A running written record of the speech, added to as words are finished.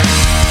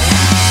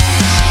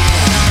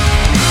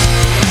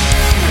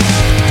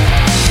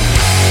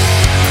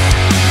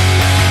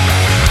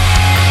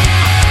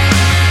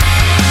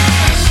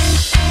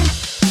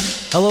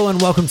Hello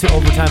and welcome to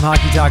Overtime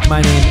Hockey Talk.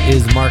 My name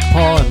is Mark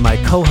Paul and my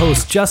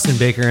co-host Justin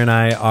Baker and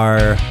I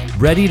are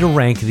ready to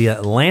rank the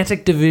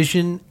Atlantic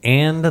Division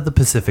and the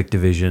Pacific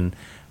Division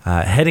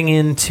heading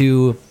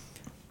into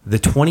the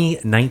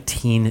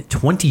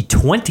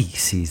 2019-2020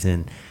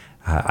 season.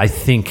 I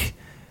think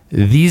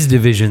these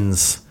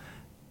divisions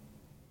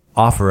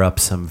offer up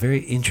some very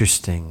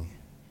interesting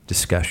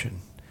discussion.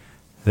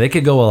 They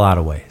could go a lot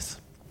of ways.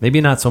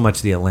 Maybe not so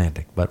much the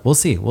Atlantic, but we'll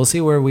see. We'll see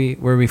where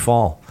we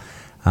fall.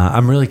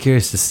 I'm really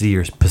curious to see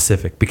your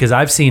Pacific because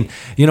I've seen,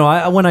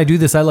 when I do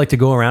this, I like to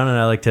go around and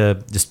I like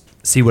to just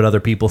see what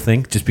other people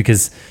think just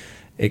because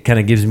it kind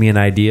of gives me an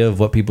idea of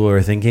what people are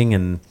thinking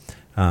and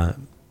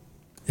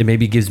it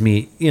maybe gives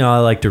me, I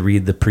like to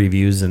read the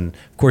previews and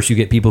of course you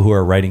get people who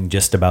are writing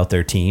just about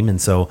their team and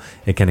so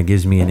it kind of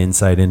gives me an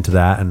insight into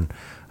that. And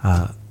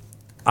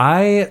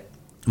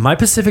my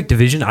Pacific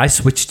Division, I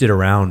switched it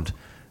around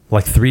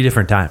like 3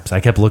 different times.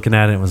 I kept looking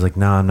at it and was like,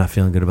 no, I'm not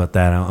feeling good about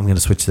that. I'm going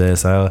to switch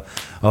this.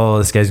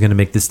 This guy's going to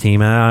make this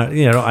team.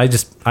 And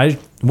I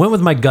went with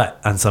my gut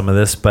on some of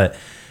this, but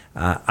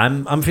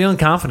I'm feeling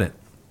confident.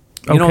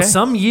 Okay.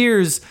 Some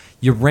years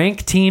you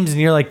rank teams and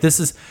you're like,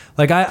 this is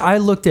like, I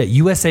looked at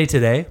USA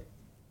Today.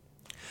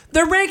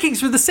 Their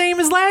rankings were the same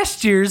as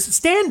last year's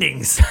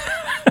standings.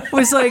 I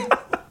was like,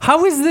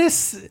 how is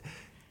this?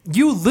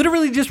 You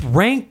literally just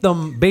ranked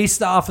them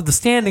based off of the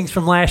standings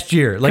from last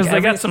year. Because they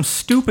got some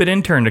stupid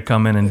intern to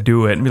come in and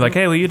do it and be like,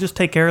 hey, will you just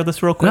take care of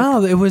this real quick?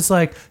 No, it was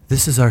like,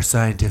 this is our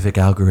scientific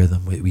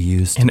algorithm we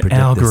use to predict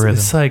algorithm.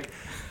 this. It's like,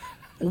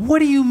 what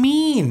do you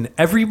mean?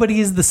 Everybody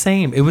is the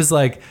same. It was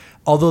like,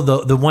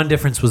 although the one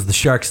difference was the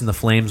Sharks and the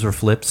Flames were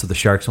flipped, so the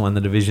Sharks won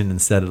the division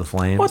instead of the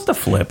Flames. What's the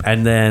flip?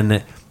 And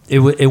then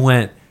it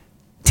went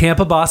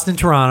Tampa, Boston,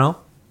 Toronto,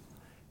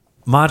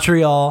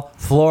 Montreal,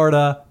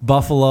 Florida,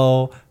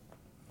 Buffalo,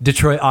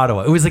 Detroit,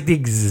 Ottawa. It was like the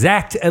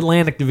exact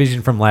Atlantic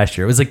Division from last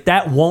year. It was like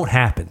that won't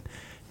happen.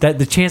 That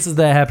the chances of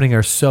that happening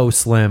are so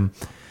slim.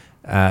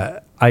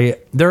 There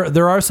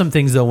are some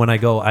things though when I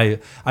go, I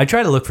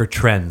try to look for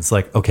trends.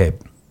 Like, okay,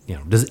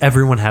 does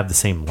everyone have the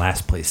same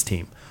last place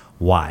team?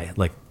 Why?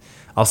 Like,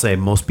 I'll say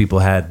most people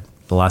had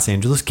the Los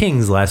Angeles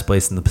Kings last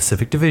place in the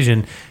Pacific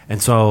Division,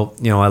 and so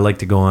I like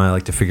to go on. I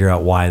like to figure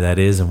out why that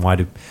is, and why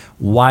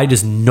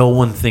does no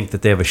one think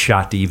that they have a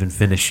shot to even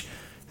finish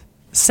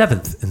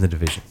 7th in the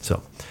division?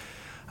 So.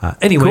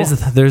 Anyways,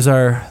 Cool. There's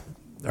our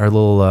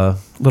little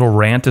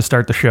rant to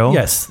start the show.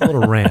 Yes, a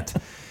little rant.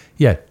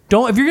 Yeah,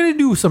 if you're gonna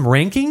do some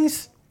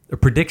rankings or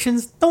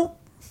predictions,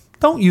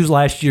 don't use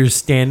last year's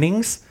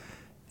standings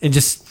and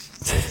just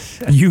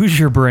Use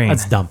your brain.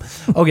 That's dumb.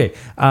 Okay,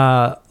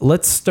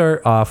 let's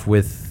start off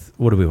with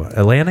what do we want?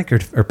 Atlantic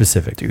or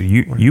Pacific? Dude,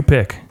 you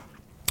pick.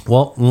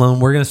 Well,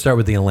 we're gonna start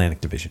with the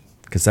Atlantic Division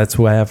because that's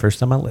who I have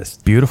first on my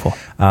list. Beautiful.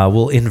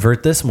 We'll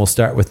invert this and we'll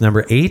start with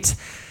number 8.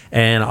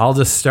 And I'll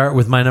just start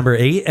with my number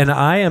 8. And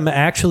I am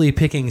actually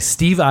picking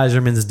Steve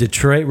Yzerman's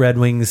Detroit Red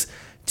Wings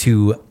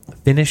to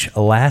finish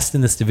last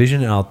in this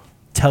division. And I'll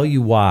tell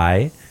you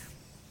why.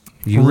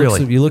 You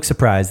look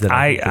surprised that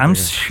I'm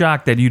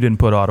shocked that you didn't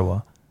put Ottawa.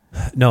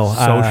 No.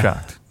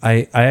 Shocked.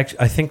 I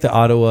think that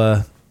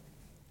Ottawa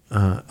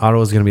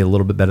is going to be a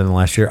little bit better than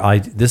last year.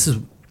 This is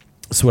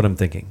what I'm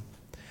thinking.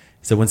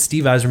 So when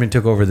Steve Yzerman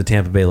took over the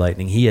Tampa Bay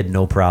Lightning, he had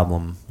no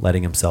problem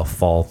letting himself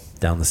fall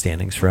down the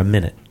standings for a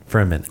minute.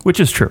 Which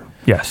is true,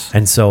 yes.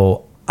 And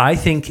so I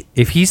think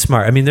if he's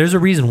smart, there's a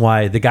reason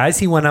why the guys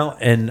he went out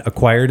and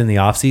acquired in the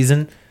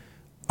offseason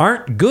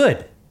aren't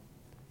good.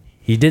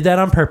 He did that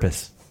on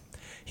purpose.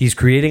 He's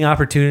creating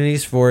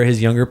opportunities for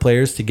his younger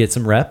players to get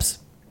some reps.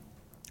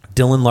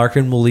 Dylan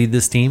Larkin will lead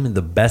this team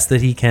the best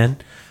that he can,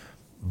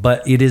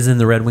 but it is in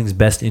the Red Wings'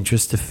 best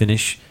interest to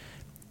finish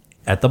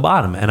at the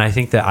bottom. And I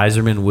think that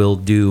Yzerman will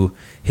do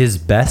his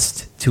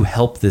best to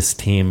help this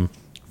team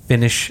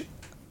finish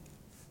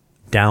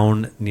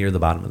down near the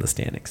bottom of the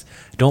standings.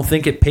 Don't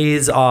think it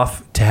pays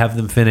off to have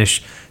them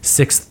finish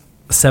 7th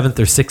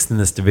or 6th in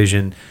this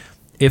division.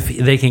 If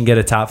they can get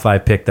a top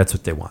 5 pick, that's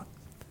what they want.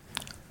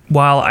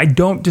 While I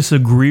don't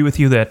disagree with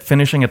you that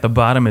finishing at the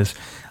bottom is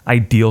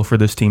ideal for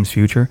this team's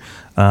future,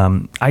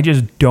 I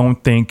just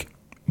don't think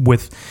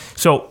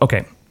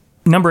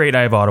number 8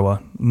 I have Ottawa,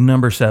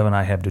 number 7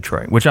 I have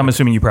Detroit, which I'm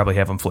assuming you probably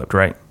have them flipped,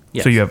 right?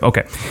 Yes. So you have,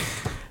 okay.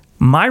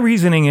 My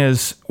reasoning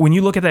is when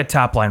you look at that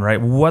top line, right,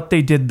 what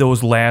they did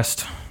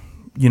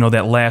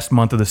that last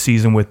month of the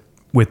season with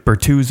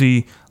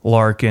Bertuzzi,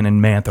 Larkin,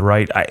 and Mantha,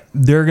 right?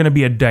 They're going to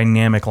be a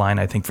dynamic line,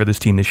 I think, for this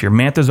team this year.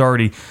 Mantha's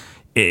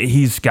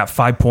he's got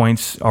 5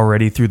 points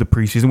already through the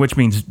preseason, which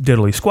means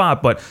diddly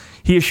squat, but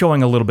he is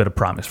showing a little bit of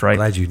promise, right?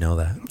 Glad you know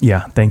that.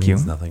 Yeah, thank you.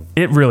 Nothing.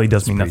 It really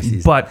does mean nothing.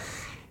 Preseason. But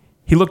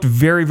he looked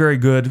very, very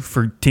good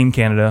for Team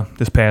Canada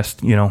this past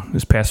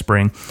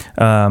spring.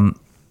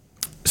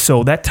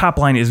 So that top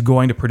line is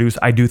going to produce.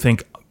 I do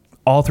think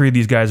all 3 of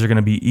these guys are going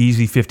to be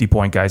easy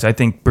 50-point guys. I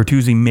think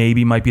Bertuzzi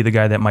might be the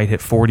guy that might hit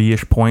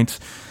 40-ish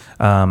points.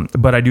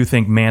 But I do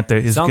think Mantha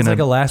is going to... Sounds like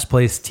a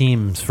last-place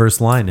team's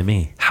first line to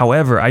me.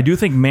 However, I do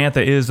think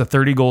Mantha is a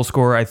 30-goal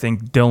scorer. I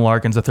think Dylan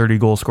Larkin's a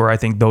 30-goal scorer. I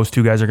think those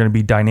 2 guys are going to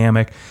be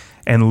dynamic.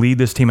 and lead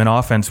this team in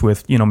offense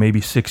with,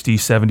 maybe 60,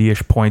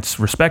 70-ish points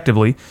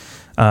respectively.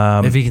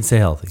 If he can stay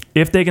healthy.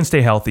 If they can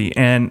stay healthy.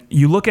 And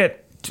you look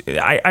at,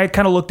 I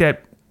kind of looked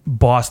at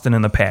Boston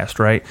in the past,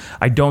 right?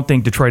 I don't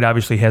think Detroit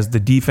obviously has the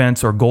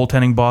defense or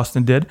goaltending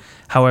Boston did.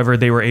 However,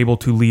 they were able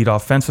to lead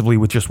offensively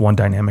with just one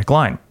dynamic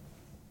line.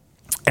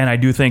 And I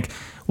do think,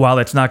 while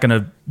that's not going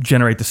to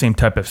generate the same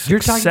type of success. You're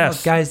talking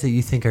about guys that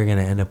you think are going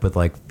to end up with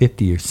like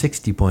 50 or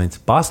 60 points.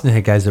 Boston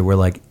had guys that were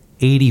like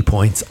 80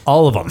 points,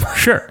 all of them.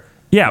 Sure.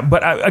 Yeah,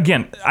 but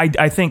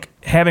I think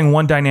having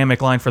one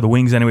dynamic line for the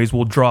Wings anyways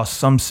will draw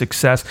some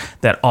success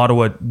that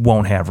Ottawa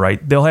won't have,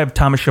 right? They'll have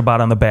Thomas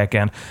Chabot on the back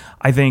end.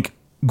 I think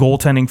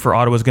goaltending for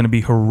Ottawa is going to be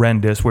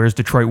horrendous, whereas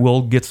Detroit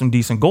will get some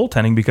decent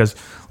goaltending because,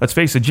 let's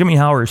face it, Jimmy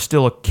Howard is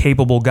still a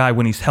capable guy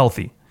when he's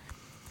healthy.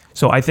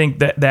 So I think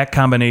that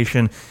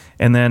combination,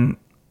 and then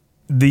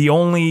the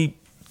only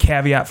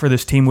caveat for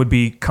this team would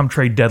be come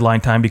trade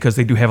deadline time because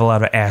they do have a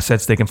lot of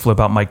assets. They can flip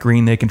out Mike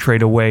Green. They can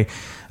trade away.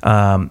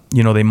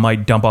 They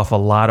might dump off a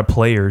lot of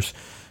players,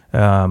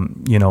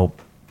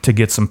 to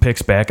get some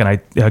picks back. And I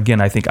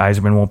think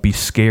Yzerman won't be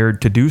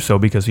scared to do so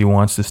because he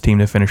wants this team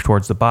to finish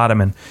towards the bottom.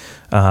 And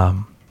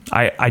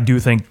I do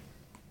think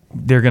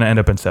they're going to end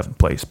up in 7th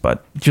place.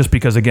 But just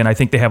because, again, I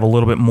think they have a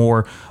little bit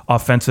more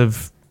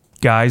offensive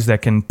guys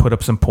that can put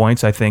up some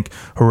points. I think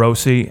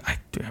Hirose, I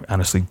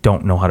honestly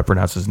don't know how to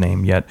pronounce his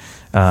name yet.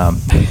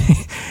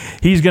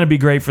 He's going to be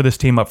great for this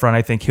team up front.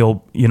 I think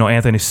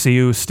Anthony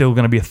Siu is still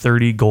going to be a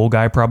 30-goal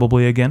guy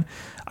probably again.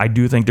 I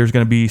do think there's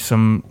going to be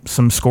some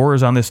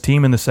scorers on this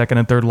team in the second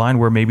and third line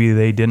where maybe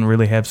they didn't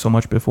really have so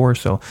much before.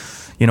 So,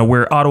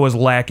 where Ottawa's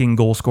lacking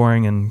goal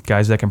scoring and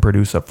guys that can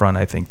produce up front,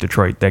 I think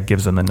Detroit, that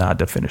gives them the nod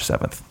to finish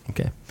 7th.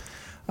 Okay.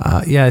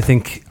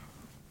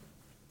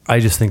 I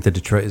just think that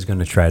Detroit is going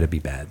to try to be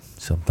bad.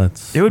 So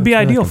it would be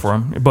ideal for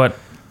them, but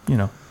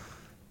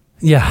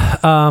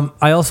Yeah.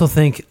 I also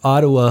think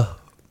Ottawa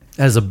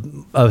has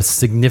a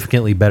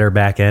significantly better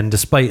back end,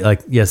 despite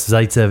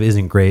Zaitsev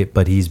isn't great,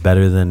 but he's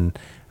better than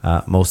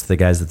most of the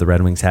guys that the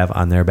Red Wings have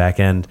on their back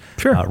end.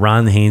 Sure.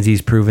 Ron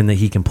Hainsey's proven that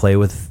he can play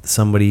with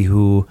somebody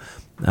who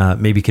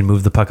maybe can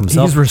move the puck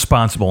himself. He's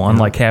responsible,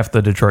 unlike half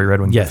the Detroit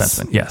Red Wings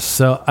defensemen. Yes.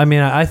 So,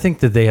 I think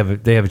that they have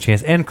a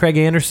chance. And Craig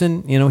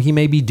Anderson, he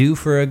may be due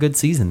for a good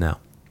season now.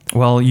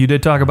 Well, you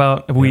did talk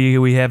about,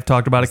 we have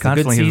talked about it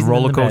constantly, his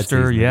roller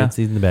coaster. Yeah. Good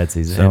season, the bad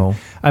season. So,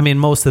 and,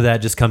 most of that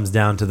just comes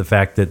down to the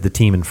fact that the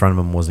team in front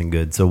of him wasn't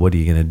good. So what are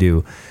you going to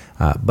do?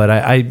 But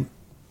I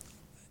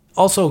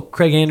also,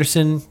 Craig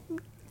Anderson,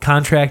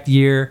 contract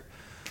year,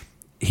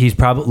 he's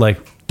probably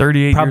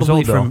 38 years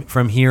old.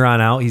 From here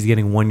on out, he's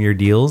getting 1-year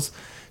deals.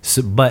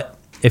 So, but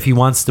if he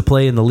wants to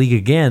play in the league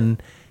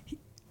again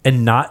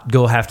and not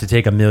go have to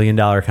take $1 million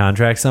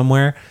contract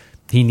somewhere,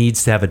 he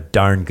needs to have a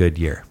darn good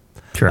year.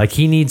 Sure.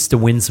 He needs to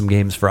win some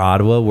games for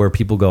Ottawa where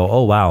people go,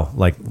 oh, wow,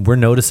 we're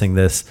noticing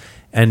this,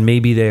 and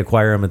maybe they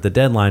acquire him at the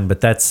deadline. But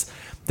that's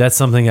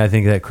something I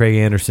think that Craig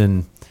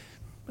Anderson,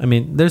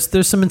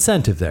 there's some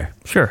incentive there.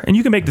 Sure. And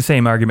you can make the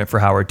same argument for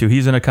Howard, too.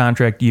 He's in a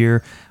contract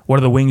year. What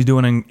are the Wings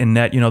doing in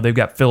net? They've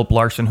got Philip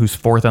Larson, who's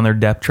 4th on their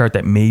depth chart,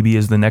 that maybe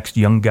is the next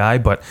young guy.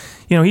 But,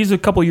 he's a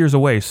couple years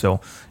away.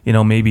 So,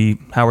 maybe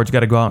Howard's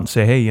got to go out and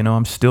say, hey,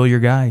 I'm still your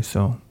guy.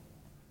 So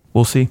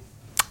we'll see.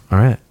 All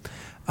right.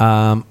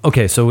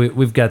 Okay, so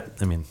we've got,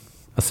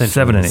 essentially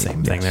 7 and 8,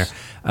 same thing there.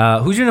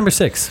 Who's your number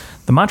 6?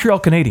 The Montreal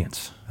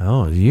Canadiens.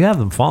 Oh, you have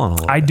them falling a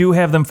little bit. I do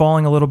have them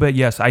falling a little bit,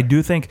 yes. I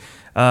do think,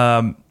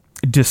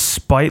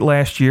 despite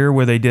last year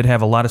where they did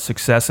have a lot of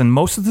success, and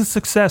most of the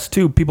success,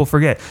 too, people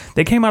forget,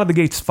 they came out of the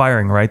gates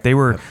firing, right? They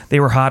were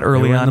hot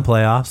early on. In the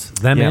playoffs.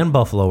 Them and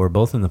Buffalo were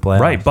both in the playoffs.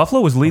 Right, Buffalo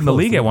was leading the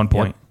league at one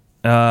point.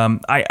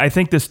 Yep. I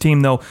think this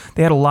team, though,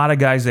 they had a lot of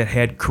guys that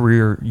had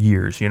career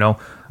years,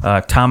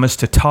 Thomas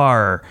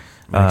Tatar,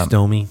 Max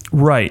Domi.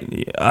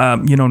 Right.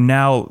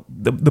 Now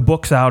the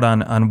book's out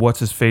on what's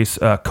his face,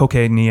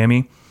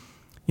 Kotkaniemi.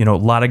 A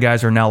lot of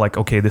guys are now like,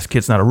 okay, this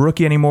kid's not a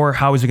rookie anymore.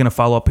 How is he going to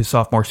follow up his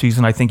sophomore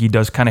season? I think he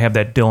does kind of have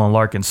that Dylan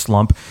Larkin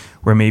slump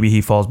where maybe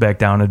he falls back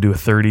down to do a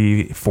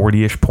 30,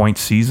 40-ish point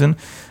season.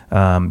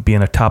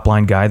 Being a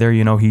top-line guy there,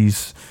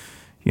 he's,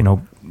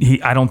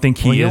 I don't think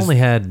he only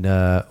had,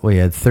 he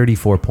had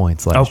 34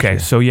 points last year. Okay,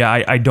 so yeah,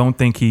 I don't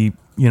think he,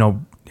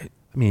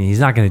 he's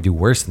not going to do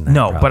worse than that.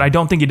 No, probably. But I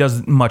don't think he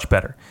does much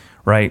better,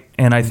 right?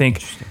 And I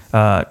think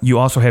you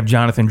also have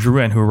Jonathan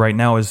Drouin, who right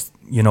now is,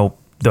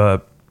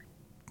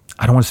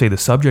 I don't want to say the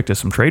subject of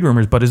some trade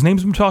rumors, but his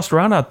name's been tossed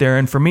around out there.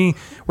 And for me,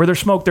 where there's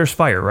smoke, there's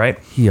fire, right?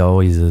 He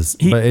always is.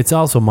 But it's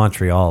also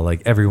Montreal.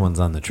 Everyone's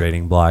on the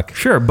trading block.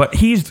 Sure, but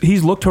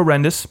he's looked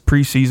horrendous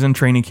preseason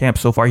training camp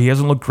so far. He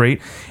hasn't looked great.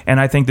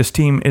 And I think this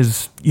team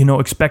is,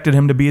 expected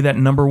him to be that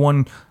number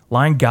one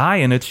line guy.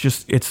 And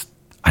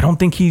I don't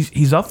think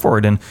he's up for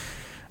it. And,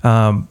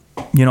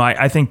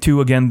 I think, too,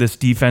 again, this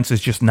defense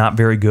is just not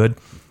very good.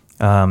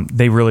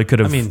 They really could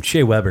have.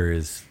 Shea Weber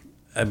is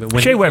I mean,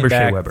 when Shea he came Weber,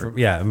 back Shea Weber.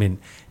 yeah, I mean,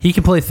 he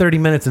can play 30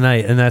 minutes a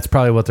night, and that's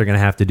probably what they're going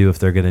to have to do if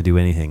they're going to do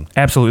anything.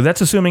 Absolutely.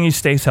 That's assuming he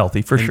stays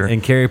healthy, for sure.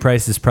 And Carey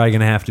Price is probably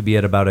going to have to be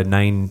at about a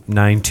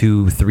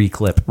 9.2-3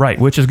 clip. Right,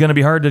 which is going to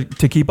be hard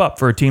to keep up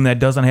for a team that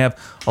doesn't have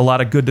a lot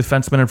of good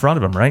defensemen in front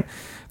of him, right?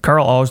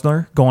 Carl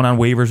Osner going on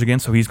waivers again,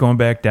 so he's going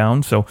back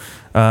down. So,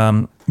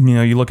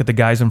 you look at the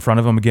guys in front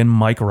of him again,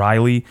 Mike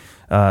Riley,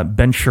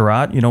 Ben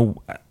Sherratt.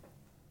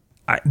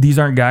 These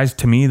aren't guys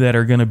to me that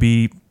are going to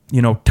be,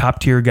 top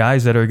tier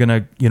guys that are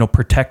going to,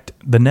 protect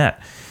the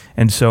net.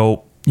 And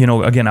so,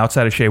 again,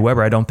 outside of Shea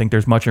Weber, I don't think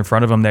there's much in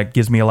front of him that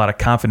gives me a lot of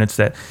confidence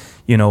that,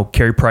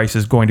 Carey Price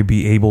is going to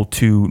be able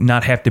to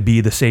not have to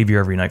be the savior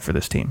every night for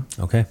this team.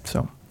 Okay.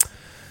 So,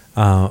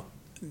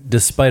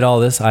 despite all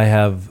this, I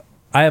have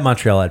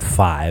Montreal at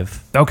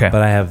 5. Okay.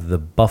 But I have the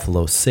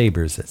Buffalo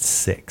Sabres at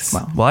 6.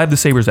 Wow. Well, I have the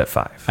Sabres at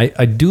 5.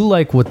 I do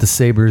like what the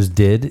Sabres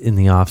did in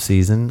the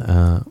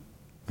offseason.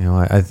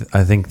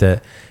 I think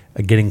that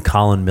getting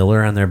Colin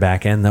Miller on their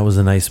back end, that was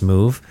a nice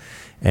move.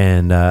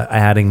 And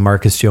adding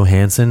Marcus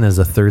Johansson as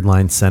a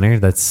third-line center,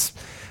 that's,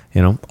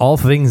 all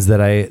things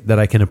that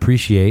I can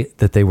appreciate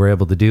that they were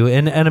able to do.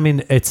 And I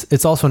mean,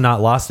 it's also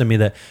not lost to me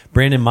that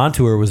Brandon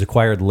Montour was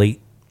acquired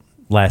late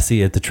last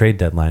season at the trade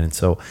deadline. And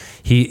so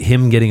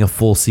him getting a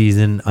full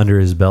season under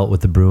his belt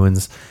with the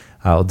Bruins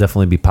will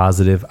definitely be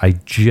positive.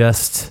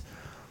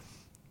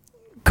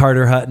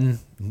 Carter Hutton,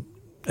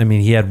 I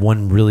mean, he had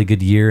one really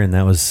good year, and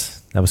that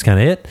was kind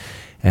of it.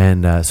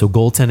 And so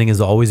goaltending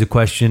is always a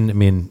question. I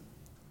mean,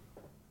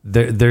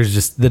 there's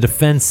just the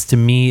defense to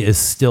me is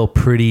still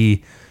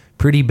pretty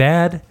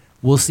bad.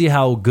 We'll see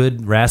how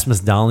good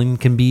Rasmus Dahlin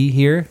can be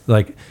here.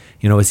 Like,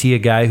 is he a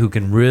guy who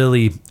can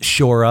really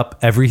shore up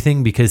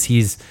everything? Because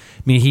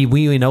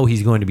we know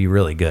he's going to be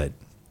really good.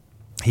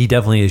 He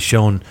definitely has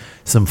shown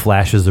some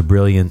flashes of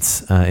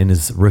brilliance in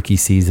his rookie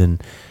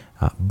season,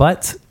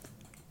 but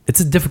it's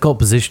a difficult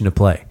position to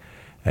play.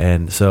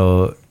 And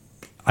so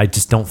I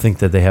just don't think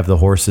that they have the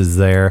horses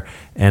there.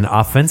 And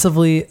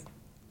offensively,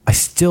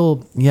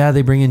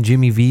 they bring in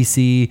Jimmy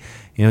Vesey.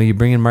 You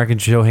bring in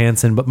Marcus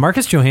Johansson, but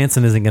Marcus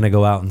Johansson isn't going to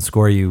go out and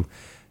score you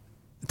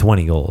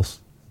 20 goals.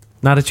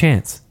 Not a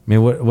chance. I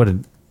mean, what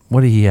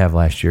did he have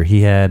last year?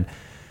 He had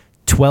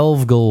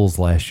 12 goals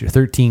last year,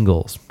 13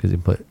 goals because he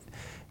put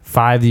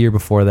 5 the year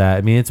before that.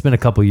 I mean, it's been a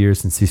couple years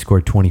since he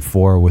scored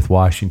 24 with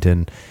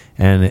Washington,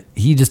 and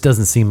he just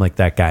doesn't seem like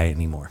that guy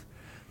anymore.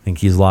 I think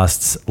he's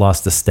lost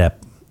a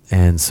step.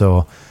 And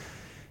so,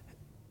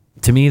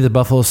 to me, the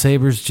Buffalo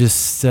Sabres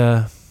just,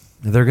 they're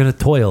going to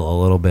toil a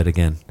little bit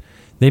again.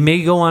 They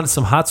may go on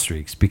some hot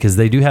streaks because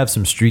they do have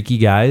some streaky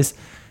guys.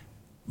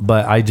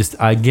 But I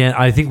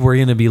think we're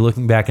going to be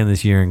looking back in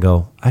this year and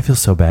go, I feel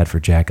so bad for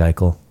Jack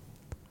Eichel.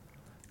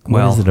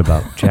 What is it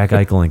about Jack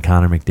Eichel and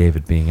Connor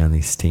McDavid being on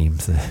these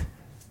teams?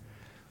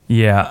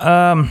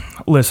 Yeah.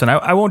 Listen,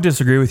 I won't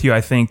disagree with you. I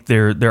think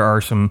there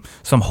are some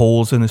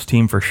holes in this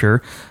team for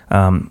sure.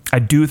 I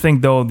do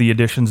think, though, the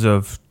additions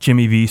of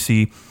Jimmy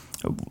Vesey,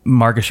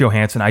 Marcus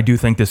Johansson, I do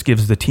think this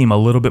gives the team a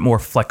little bit more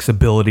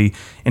flexibility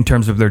in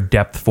terms of their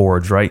depth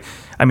forwards, right?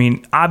 I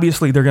mean,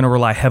 obviously they're going to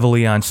rely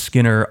heavily on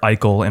Skinner,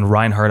 Eichel, and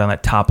Reinhart on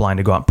that top line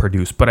to go out and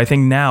produce. But I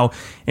think now,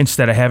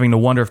 instead of having to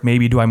wonder if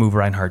maybe do I move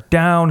Reinhart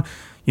down,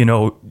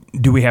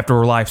 do we have to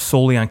rely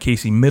solely on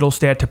Casey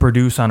Middlestat to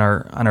produce on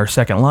our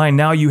second line?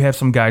 Now you have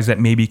some guys that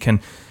maybe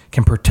can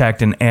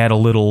protect and add a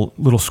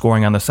little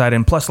scoring on the side.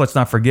 And plus, let's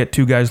not forget,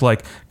 two guys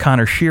like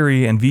Connor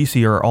Sheary and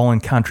Vesey are all in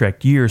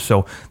contract years,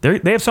 so they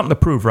have something to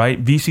prove, right?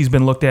 Vesey's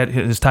been looked at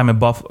his time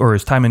in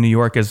his time in New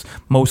York as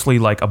mostly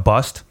like a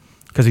bust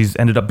because he's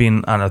ended up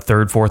being on a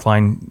third, fourth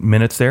line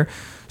minutes there.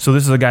 So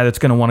this is a guy that's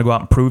going to want to go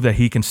out and prove that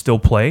he can still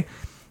play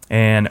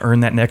and earn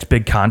that next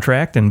big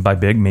contract. And by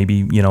big,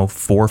 maybe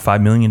 $4 or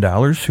 $5 million,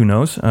 who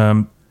knows?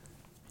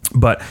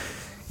 But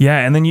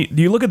yeah, and then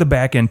you look at the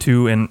back end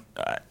too, and.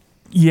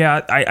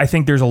 I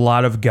think there's a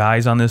lot of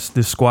guys on this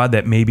squad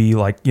that maybe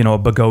like, a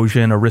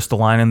Bogosian, a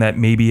Ristolainen that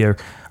maybe are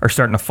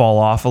starting to fall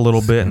off a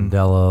little bit.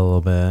 Scandella a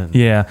little bit.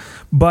 Yeah.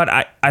 But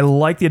I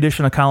like the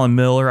addition of Colin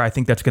Miller. I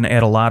think that's going to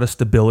add a lot of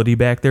stability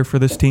back there for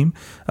this team.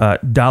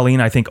 Dahlin,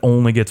 I think,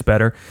 only gets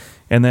better.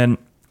 And then,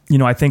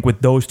 I think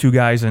with those two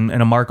guys and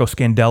a Marco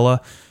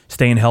Scandella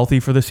staying healthy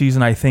for the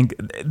season, I think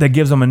that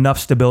gives them enough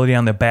stability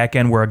on the back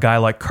end where a guy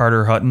like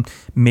Carter Hutton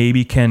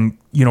maybe can,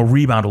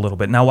 rebound a little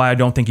bit. Now, why I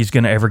don't think he's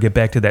going to ever get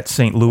back to that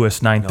St.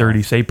 Louis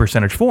 930 save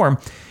percentage form,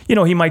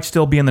 he might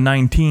still be in the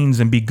 19s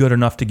and be good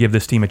enough to give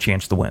this team a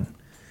chance to win.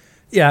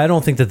 Yeah, I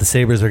don't think that the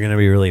Sabres are going to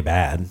be really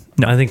bad.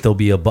 No. I think they'll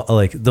be a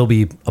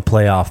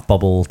playoff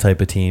bubble type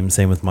of team.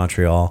 Same with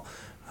Montreal.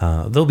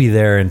 They'll be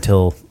there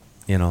until,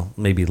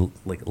 maybe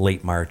like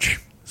late March.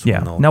 Yeah.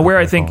 Now, where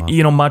I think,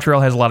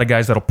 Montreal has a lot of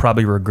guys that'll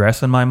probably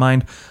regress in my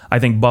mind, I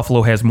think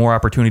Buffalo has more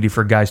opportunity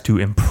for guys to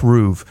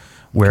improve,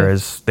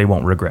 whereas they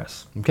won't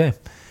regress. Okay.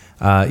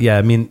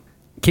 I mean,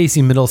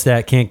 Casey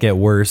Middlestat can't get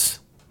worse.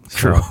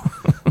 True.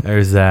 So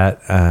there's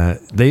that.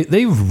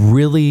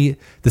 The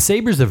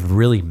Sabres have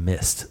really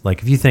missed.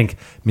 Like, if you think,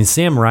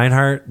 Sam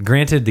Reinhart,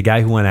 granted, the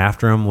guy who went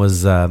after him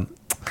was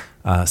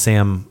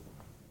Sam,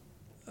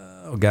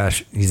 oh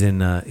gosh, he's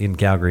in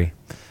Calgary.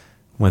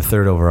 Went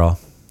 3rd overall,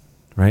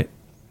 right?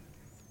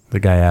 The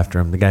guy after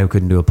him, the guy who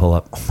couldn't do a pull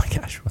up. Oh my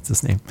gosh, what's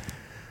his name?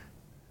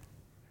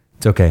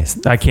 It's okay.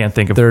 I can't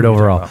think of 3rd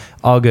overall.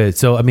 All good.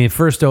 So I mean,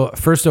 first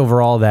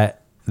overall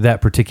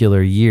that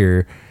particular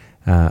year.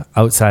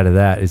 Outside of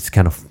that, it's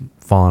kind of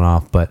fallen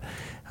off. But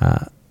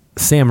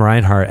Sam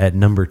Reinhart at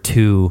number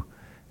 2.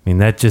 I mean,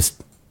 that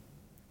just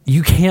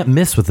you can't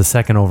miss with the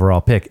 2nd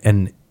overall pick.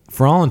 And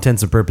for all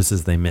intents and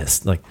purposes, they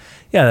missed. Like,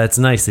 yeah, that's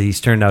nice that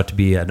he's turned out to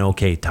be an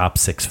okay top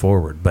 6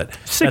 forward, but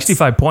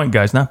 65-point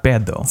guys, not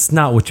bad though. It's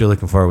not what you're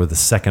looking for with the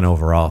 2nd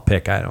overall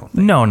pick. I don't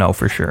think. No,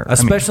 for sure.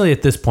 Especially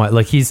at this point,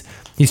 like he's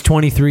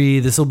 23.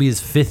 This will be his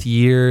 5th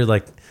year.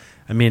 Like,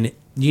 I mean,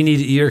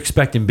 you're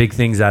expecting big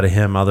things out of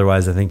him.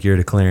 Otherwise, I think you're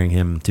declaring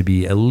him to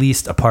be at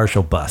least a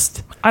partial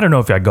bust. I don't know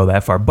if I'd go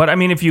that far, but I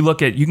mean, if you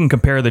look at, you can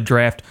compare the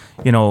draft,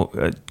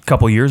 a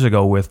couple years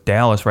ago with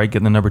Dallas, right,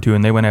 getting the number 2,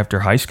 and they went after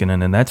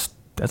Heiskanen, and that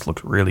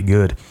looks really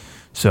good.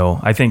 So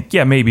I think,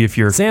 yeah, maybe if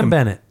you're Sam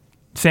Bennett,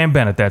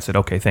 that's it.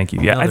 Okay, thank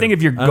you. Yeah, I think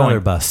if you're going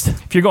bust,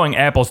 if you're going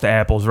apples to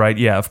apples, right?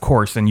 Yeah, of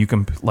course. Then you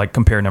can like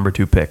compare number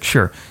 2 pick.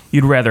 Sure,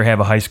 you'd rather have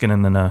a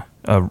Heiskanen than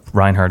a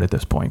Reinhart at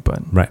this point, but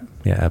right,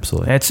 yeah,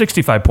 absolutely. At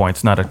 65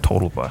 points, not a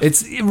total bust.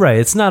 It's right.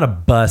 It's not a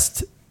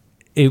bust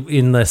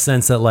in the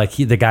sense that like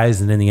the guy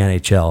isn't in the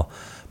NHL,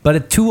 but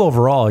at 2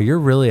 overall,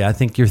 I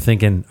think you're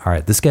thinking, all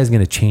right, this guy's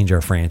going to change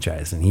our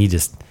franchise, and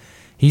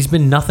he's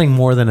been nothing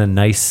more than a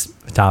nice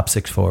top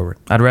 6 forward.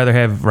 I'd rather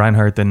have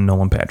Reinhart than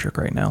Nolan Patrick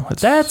right now.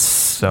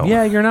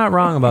 Yeah, you're not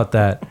wrong about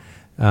that.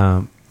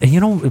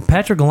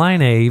 Patrick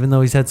Laine, even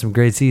though he's had some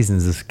great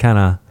seasons, is kind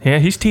of... Yeah,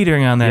 he's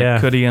teetering on that. Yeah.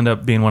 Could he end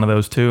up being one of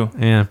those too?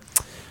 Yeah.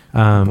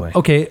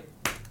 Okay,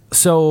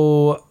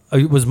 so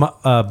it was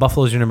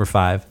Buffalo's your number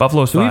 5.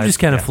 Buffalo's 5. So we've just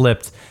kind of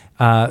flipped.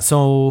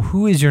 So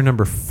who is your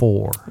number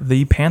 4?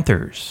 The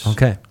Panthers.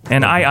 Okay.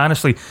 And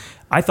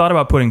I thought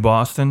about putting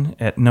Boston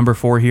at number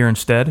 4 here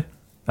instead,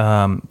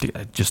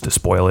 just to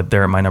spoil it.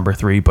 They're at my number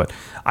 3, but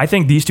I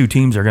think these two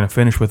teams are going to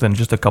finish within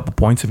just a couple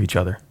points of each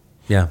other.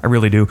 Yeah, I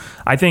really do.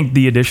 I think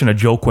the addition of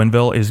Joe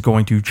Quenneville is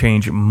going to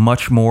change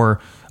much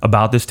more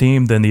about this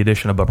team than the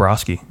addition of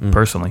Bobrovsky,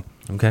 personally.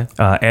 Okay.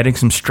 Adding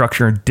some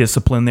structure and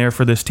discipline there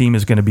for this team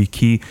is going to be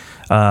key.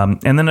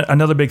 And then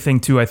another big thing,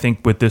 too, I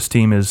think, with this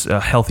team is a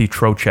healthy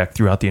Trocheck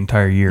throughout the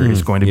entire year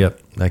is going to be...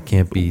 Yep, that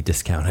can't be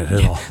discounted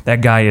at all.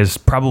 That guy is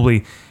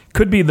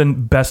could be the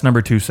best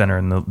number 2 center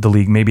in the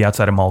league, maybe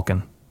outside of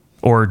Malkin.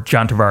 Or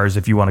John Tavares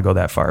if you want to go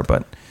that far,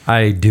 but...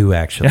 I do,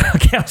 actually.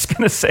 Okay, I was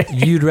going to say...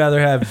 You'd rather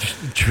have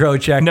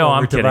Trocheck no, over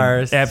I'm kidding.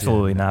 Tavares?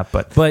 Absolutely not,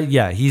 but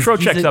yeah,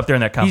 Trocheck's up there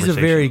in that conversation. He's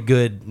a very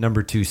good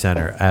number 2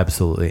 center,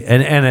 absolutely.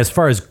 And as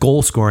far as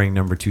goal-scoring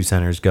number 2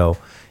 centers go,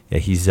 yeah,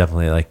 he's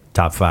definitely like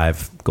top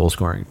 5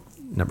 goal-scoring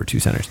number 2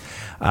 centers.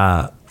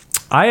 I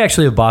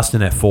actually have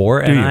Boston at 4,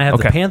 and I have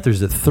the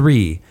Panthers at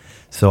 3.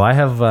 So I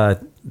have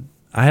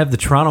the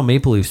Toronto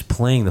Maple Leafs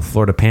playing the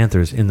Florida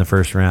Panthers in the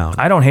first round.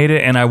 I don't hate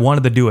it, and I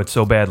wanted to do it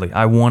so badly.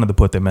 I wanted to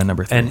put them at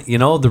number 3. And,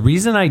 the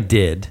reason I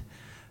did,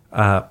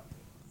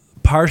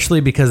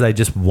 partially because I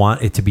just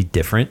want it to be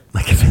different.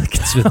 Like, I feel like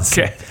it's really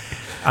okay.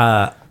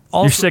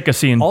 You're sick of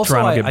seeing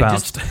Toronto get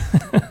bounced.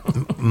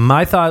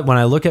 My thought, when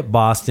I look at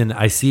Boston,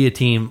 I see a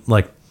team,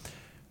 like,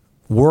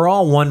 we're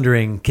all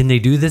wondering, can they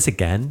do this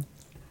again?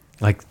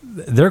 Like,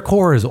 their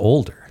core is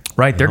older.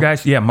 Right, their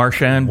guys,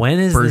 Marchand,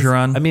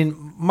 Bergeron. I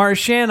mean,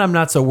 Marchand, I'm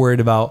not so worried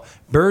about.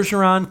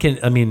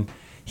 Bergeron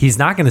he's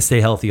not going to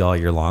stay healthy all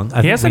year long.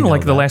 He hasn't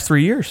like the last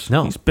 3 years.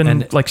 No. He's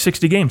been like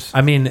 60 games.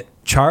 I mean,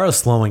 Chara's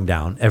slowing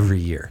down every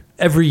year.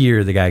 Every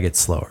year the guy gets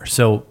slower.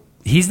 So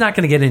he's not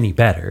going to get any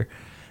better.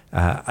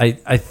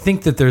 I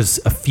think that there's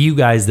a few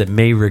guys that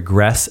may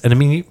regress. And I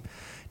mean,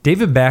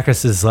 David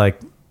Backes is like...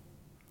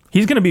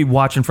 He's going to be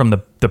watching from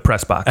the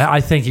press box. I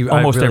think he...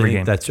 Almost really every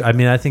game.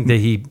 I think that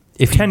he...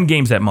 10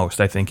 games at most,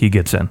 I think he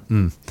gets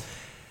in.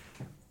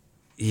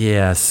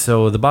 Yeah,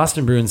 so the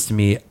Boston Bruins, to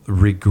me,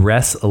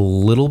 regress a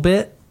little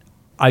bit.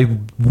 I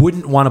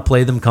wouldn't want to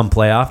play them come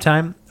playoff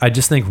time. I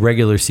just think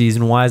regular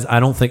season-wise, I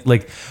don't think...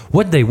 Like,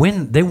 what they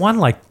win? They won,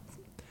 like...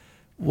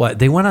 What?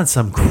 They went on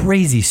some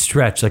crazy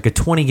stretch, like a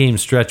 20-game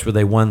stretch where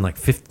they won, like,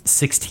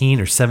 16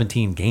 or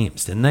 17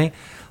 games, didn't they?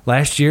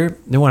 Last year,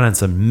 they went on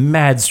some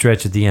mad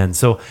stretch at the end.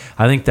 So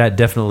I think that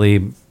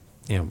definitely...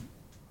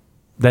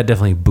 that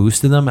definitely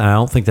boosted them, and I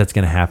don't think that's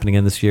going to happen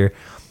again this year.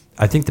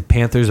 I think the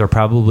Panthers are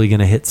probably going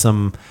to hit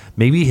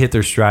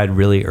their stride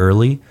really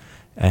early,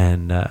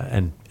 and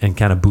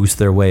kind of boost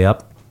their way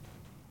up.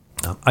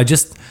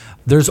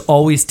 There's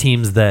always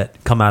teams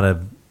that come out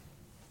of,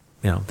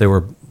 they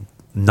were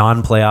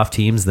non-playoff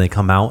teams, and they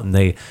come out and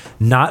they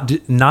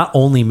not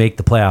only make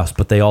the playoffs,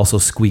 but they also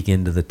squeak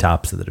into the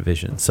tops of the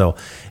division. So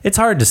it's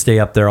hard to stay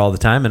up there all the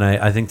time, and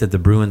I think that the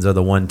Bruins are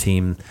the one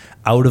team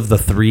out of the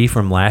 3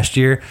 from last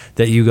year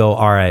that you go,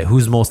 all right,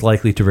 who's most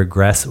likely to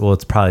regress? Well,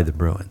 it's probably the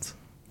Bruins.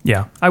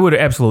 Yeah, I would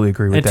absolutely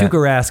agree with that. And Tuukka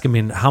Rask, I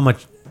mean, how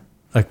much...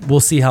 Like, we'll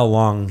see how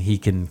long he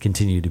can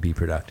continue to be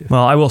productive.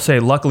 Well, I will say,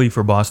 luckily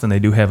for Boston, they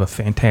do have a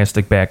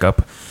fantastic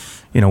backup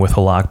with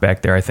Halak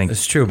back there. I think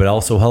It's true, but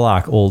also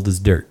Halak, old as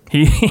dirt.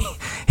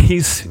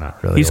 he's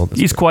Not really old as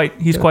he's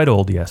dirt. quite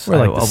old. Yes, We're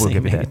like I the will same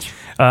give you age.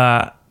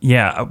 that.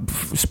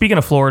 Speaking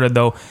of Florida,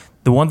 though,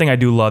 the one thing I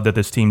do love that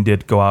this team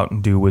did go out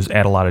and do was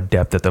add a lot of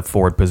depth at the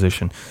forward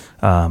position.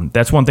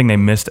 That's one thing they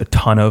missed a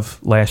ton of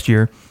last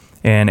year.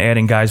 And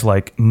adding guys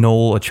like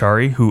Noel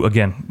Achari, who,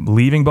 again,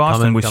 leaving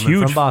Boston was Coming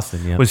huge. from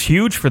Boston, yeah. Was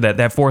huge for that.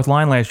 That fourth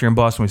line last year in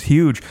Boston was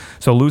huge.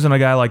 So losing a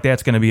guy like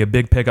that's going to be a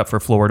big pickup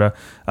for Florida.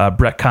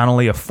 Brett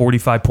Connolly, a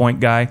 45-point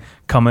guy,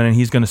 coming in.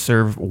 He's going to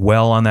serve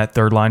well on that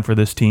third line for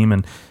this team.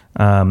 And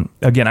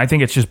again, I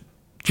think it's just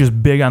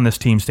big on this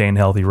team staying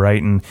healthy,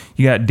 right? And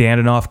you got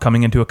Dandonoff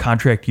coming into a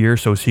contract year,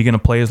 so is he going to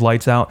play his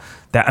lights out?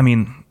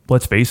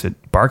 Let's face it,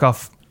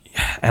 Barkov,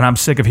 and I'm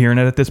sick of hearing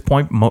it at this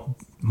point,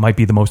 might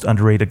be the most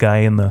underrated guy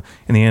in the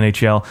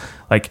NHL.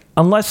 Like,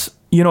 unless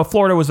if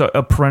Florida was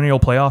a perennial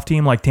playoff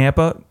team like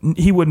Tampa,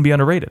 he wouldn't be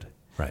underrated.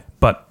 Right.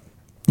 But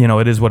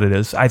it is what it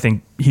is. I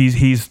think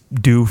he's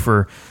due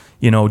for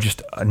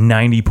just a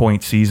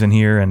 90-point season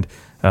here and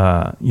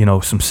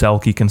some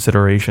Selke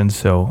considerations.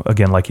 So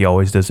again, like he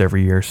always does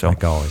every year. So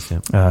Like always, yeah.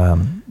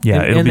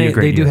 It'll be a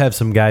great They do year. have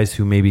some guys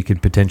who maybe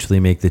could potentially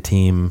make the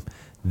team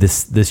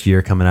this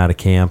year coming out of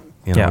camp.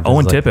 Yeah, there's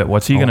Owen Tippett,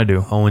 what's he gonna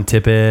do? Owen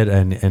Tippett,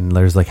 and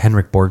there's like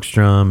Henrik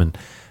Borgstrom and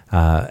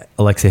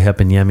Alexei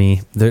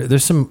Heponiemi.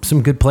 There's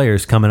some good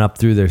players coming up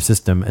through their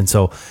system, and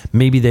so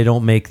maybe they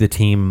don't make the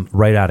team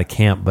right out of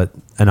camp, but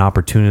an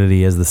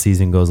opportunity as the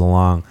season goes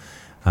along.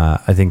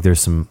 I think there's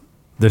some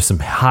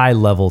high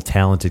level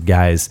talented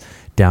guys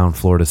down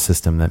Florida's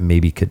system that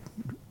maybe could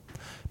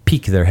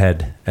peek their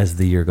head as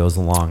the year goes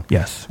along.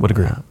 Yes, would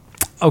agree.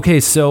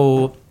 Okay,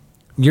 so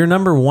you're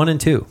number 1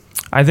 and 2.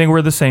 I think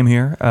we're the same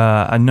here.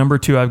 Number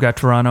 2, I've got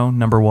Toronto.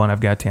 Number 1, I've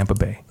got Tampa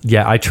Bay.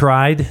 Yeah, I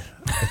tried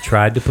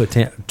to put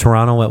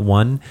Toronto at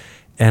 1,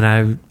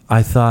 and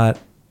I thought,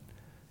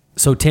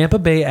 so Tampa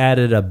Bay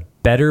added a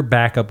better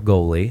backup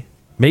goalie,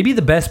 maybe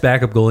the best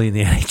backup goalie in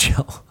the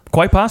NHL.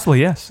 Quite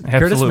possibly, yes.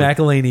 Curtis Absolutely.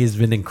 McElhaney has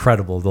been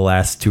incredible the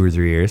last 2 or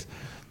 3 years.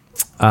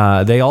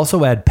 They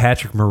also add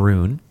Patrick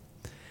Maroon,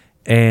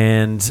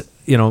 and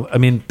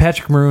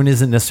Patrick Maroon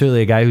isn't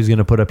necessarily a guy who's going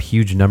to put up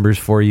huge numbers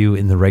for you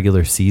in the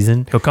regular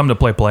season. He'll come to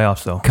play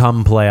playoffs, though.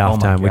 Come playoff Oh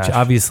my time, which gosh.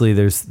 obviously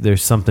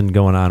there's something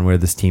going on where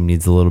this team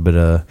needs a little bit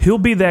of. He'll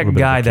be that bit of a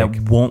guy that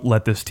kick. won't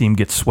let this team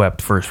get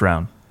swept first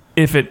round,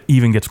 if it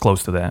even gets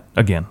close to that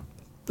again.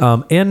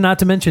 And not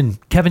to mention,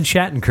 Kevin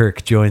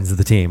Shattenkirk joins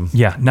the team.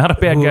 Yeah, not a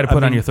bad Who, guy to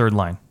put I on mean- your third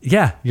line.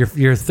 Yeah,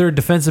 your third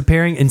defensive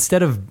pairing.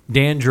 Instead of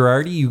Dan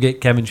Girardi, you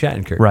get Kevin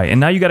Shattenkirk. Right, and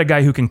now you got a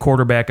guy who can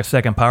quarterback a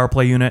second power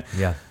play unit.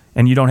 Yeah.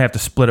 And you don't have to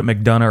split up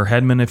McDonough or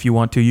Hedman if you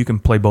want to. You can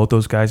play both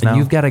those guys now. And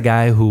you've got a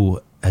guy who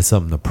has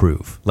something to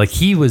prove. Like,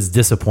 he was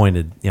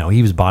disappointed.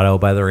 He was bought out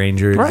by the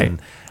Rangers. right.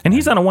 And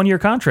he's on a 1-year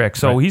contract,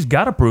 so Right. he's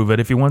got to prove it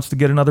if he wants to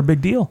get another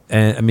big deal.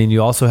 And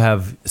you also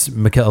have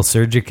Mikhail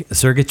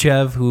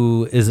Sergachev,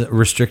 who is a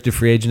restricted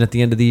free agent at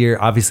the end of the year.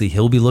 Obviously,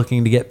 he'll be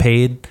looking to get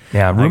paid.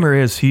 Yeah, rumor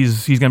is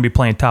he's going to be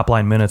playing top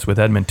line minutes with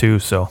Edmund too.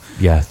 So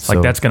Yeah, it's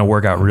like that's going to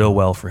work out real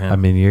well for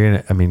him.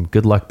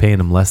 good luck paying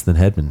him less than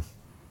Hedman.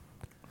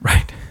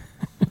 right.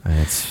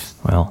 It's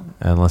Well,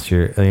 unless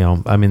you're,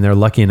 they're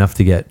lucky enough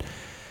to get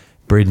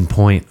Braden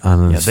Point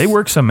on yeah, this. they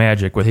worked some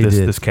magic with They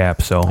did. this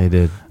cap. So They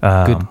did.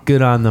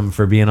 Good on them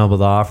for being able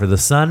to offer the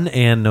sun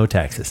and no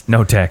taxes.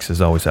 no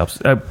taxes always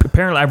helps.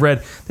 Apparently, I've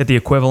read that the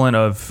equivalent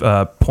of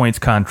Point's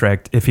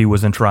contract, if he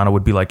was in Toronto,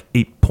 would be like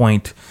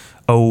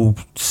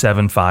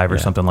 8.075 or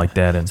something like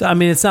that. And So,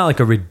 it's not like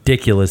a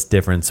ridiculous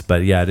difference,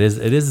 but yeah, it is.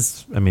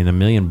 $1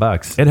 million.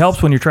 it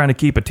helps when you're trying to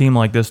keep a team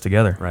like this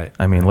together. Right.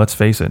 Let's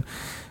face it.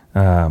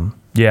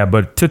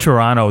 But to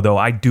Toronto, though,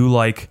 I do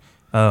like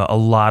a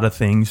lot of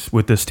things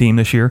with this team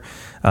this year.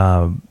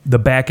 The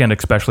back end,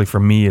 especially for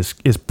me, is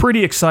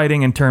pretty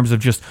exciting in terms of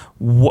just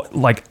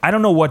I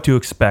don't know what to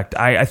expect.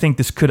 I think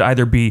this could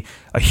either be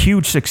a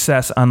huge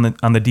success on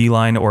the D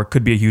line or it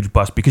could be a huge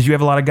bust because you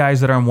have a lot of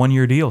guys that are on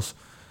 1-year deals.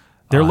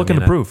 They're looking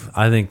to prove.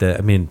 I think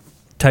that.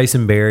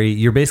 Tyson Barrie.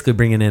 You're basically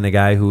bringing in a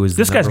guy who is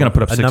This guy's going gonna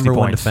put up a 60 number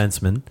points. 1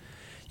 defenseman.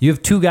 You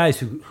have 2 guys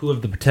who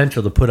have the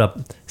potential to put up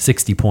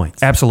 60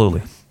 points.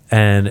 Absolutely.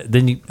 And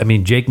then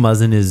Jake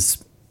Muzzin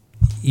is,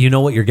 you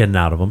know what you're getting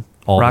out of him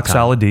all Rock the time.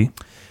 solid D.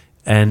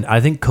 And I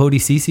think Cody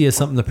Ceci has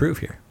something to prove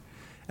here.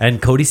 And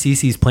Cody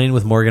Ceci's playing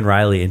with Morgan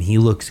Riley, and he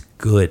looks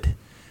good.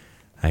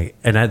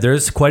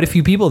 There's quite a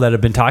few people that have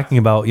been talking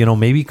about,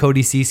 maybe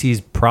Cody Ceci's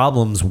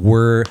problems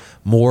were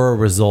more a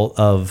result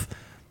of,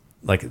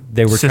 like,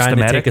 they were trying to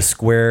Systematic. take a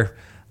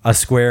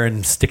square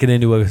and stick it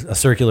into a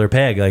circular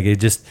peg. Like, it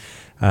just,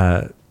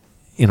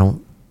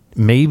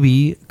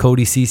 maybe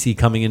Cody Ceci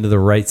coming into the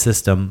right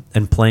system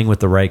and playing with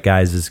the right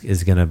guys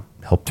is going to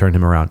help turn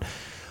him around.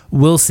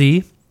 We'll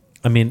see.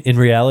 In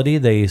reality,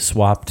 they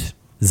swapped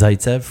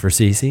Zaitsev for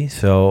Ceci.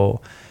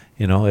 So,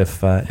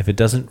 if it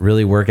doesn't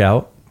really work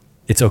out,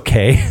 it's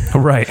okay.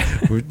 Right.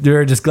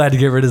 They're just glad to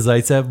get rid of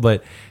Zaitsev.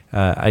 But,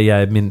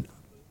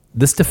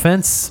 this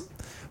defense,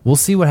 we'll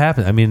see what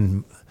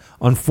happens.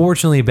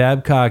 Unfortunately,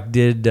 Babcock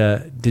did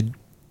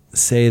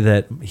say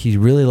that he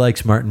really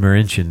likes Martin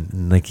Marincin,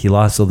 and like he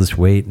lost all this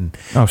weight, and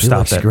Oh, he stop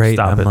looks it. great.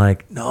 Stop I'm it.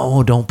 like,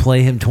 no, don't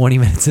play him 20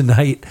 minutes a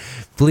night,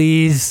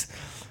 please.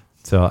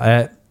 So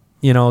a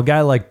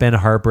guy like Ben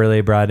Harper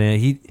they brought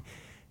in.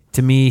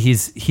 To me,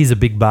 he's a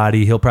big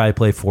body. He'll probably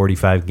play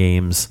 45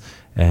 games,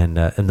 and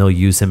they'll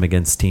use him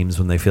against teams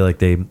when they feel like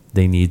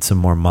they need some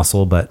more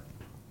muscle, but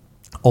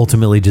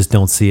ultimately just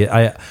don't see it.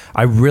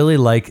 I really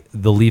like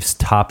the Leafs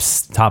top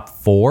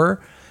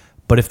 4,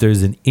 but if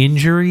there's an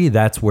injury,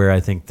 that's where I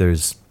think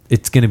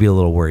it's going to be a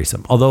little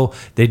worrisome. Although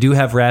they do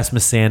have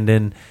Rasmus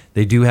Sandin,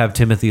 they do have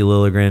Timothy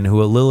Liljegren, who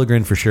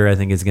Liljegren for sure I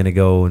think is going to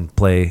go and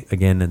play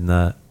again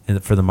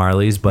for the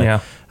Marlies,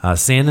 but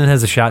Sandin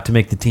has a shot to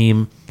make the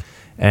team,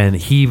 and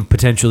he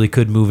potentially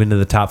could move into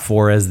the top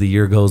 4 as the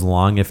year goes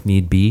along if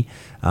need be.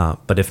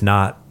 But if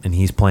not, and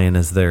he's playing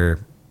as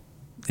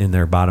in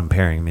their bottom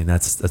pairing, I mean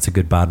that's a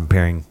good bottom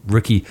pairing,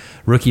 rookie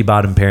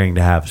bottom pairing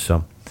to have.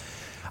 So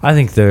I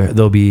think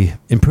they'll be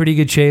in pretty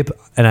good shape,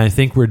 and I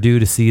think we're due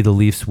to see the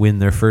Leafs win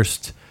their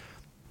first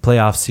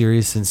playoff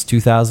series since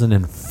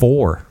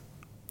 2004.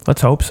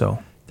 Let's hope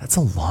so. That's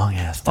a long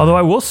ass time. Although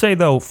I will say,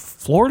 though,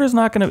 Florida's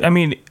not going to... I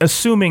mean,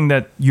 assuming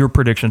that your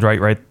prediction's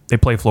right? They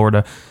play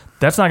Florida.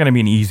 That's not going to be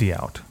an easy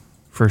out,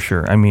 for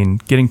sure. I mean,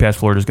 getting past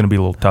Florida is going to be a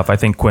little tough. I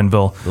think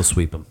Quenneville... They'll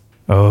sweep them.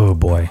 Oh,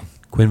 boy.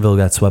 Quenneville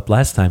got swept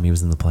last time he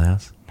was in the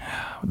playoffs.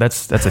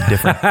 That's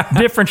a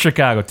different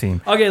Chicago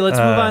team. Okay, let's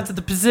move on to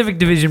the Pacific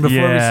Division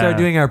before we start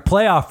doing our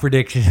playoff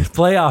predictions,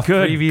 playoff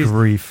Good previews.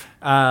 grief.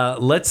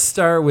 Let's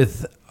start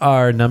with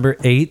our number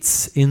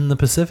 8s in the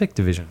Pacific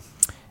Division.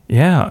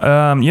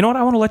 Yeah. You know what?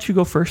 I want to let you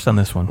go first on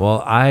this one. Well,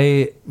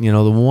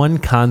 the one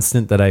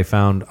constant that I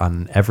found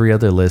on every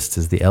other list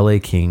is the LA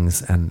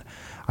Kings, and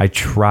I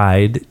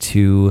tried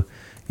to,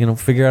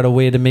 figure out a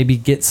way to maybe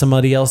get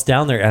somebody else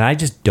down there, and I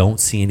just don't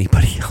see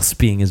anybody else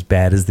being as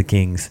bad as the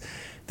Kings.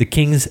 The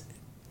Kings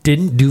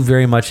didn't do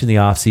very much in the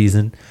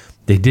offseason.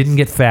 They didn't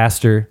get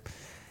faster.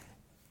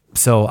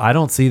 So I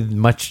don't see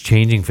much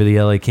changing for the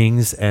LA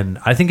Kings, and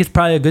I think it's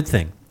probably a good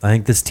thing. I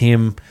think this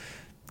team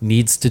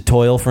needs to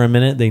toil for a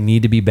minute. They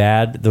need to be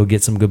bad. They'll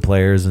get some good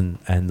players, and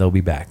they'll be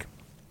back.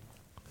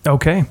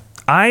 Okay.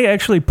 I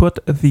actually put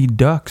the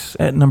Ducks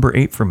at number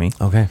 8 for me.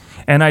 Okay.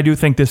 And I do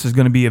think this is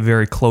going to be a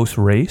very close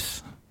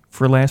race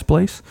for last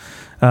place.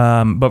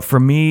 But for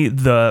me,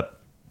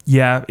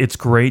 it's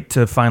great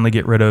to finally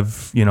get rid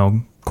of,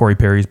 Corey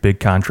Perry's big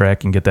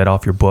contract and get that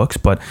off your books.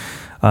 But,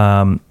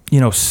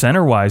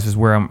 center-wise is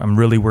where I'm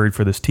really worried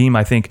for this team.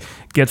 I think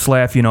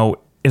Getzlaf,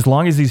 as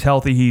long as he's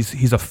healthy,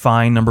 he's a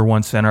fine number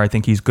 1 center. I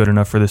think he's good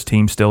enough for this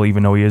team still,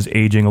 even though he is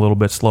aging a little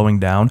bit, slowing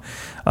down.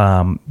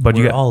 But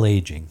we're all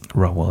aging.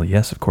 Well,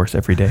 yes, of course,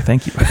 every day.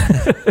 Thank you.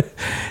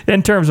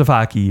 In terms of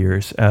hockey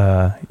years,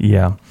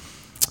 yeah.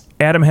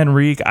 Adam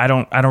Henrique, I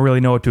don't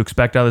really know what to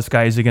expect out of this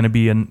guy. Is he going to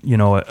be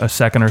a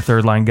second or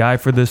third line guy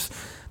for this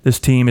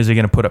team? Is he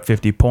going to put up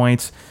 50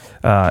 points?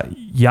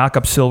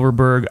 Jakob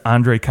Silverberg,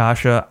 Andre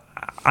Kasha.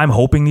 I'm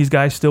hoping these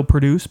guys still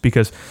produce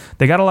because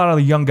they got a lot of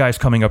the young guys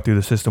coming up through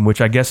the system,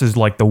 which I guess is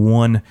like the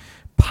one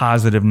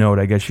positive note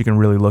I guess you can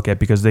really look at,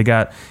 because they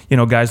got,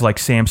 guys like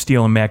Sam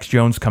Steele and Max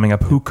Jones coming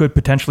up who could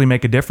potentially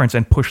make a difference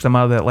and push them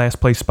out of that last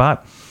place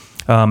spot.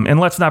 And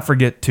let's not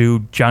forget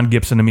too, John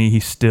Gibson, to me,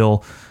 he's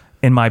still,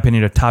 in my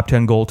opinion, a top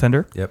 10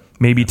 goaltender. Yep.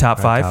 Maybe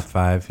top 5. Top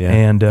 5, yeah.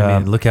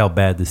 And look how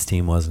bad this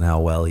team was and how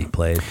well he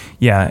played.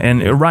 Yeah,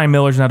 and Ryan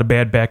Miller's not a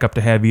bad backup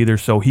to have either,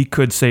 so he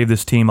could save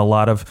this team a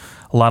lot of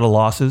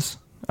losses.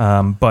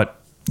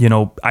 But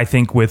I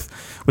think with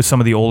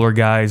some of the older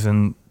guys,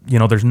 and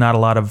there's not a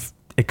lot of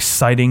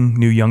exciting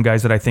new young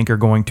guys that I think are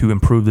going to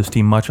improve this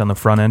team much on the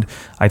front end.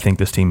 I think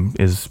this team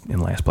is in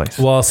last place.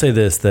 Well, I'll say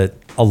this, that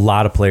a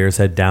lot of players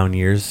had down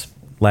years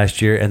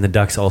last year, and the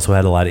Ducks also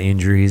had a lot of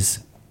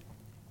injuries.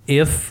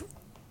 If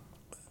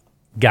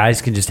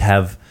guys can just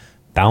have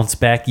bounce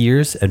back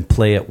years and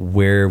play at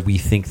where we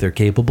think they're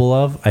capable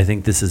of, I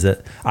think this is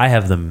it. I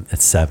have them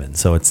at 7,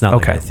 so it's not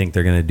like I think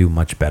they're going to do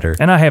much better.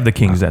 And I have the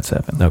Kings at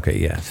 7. Okay,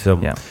 yeah. So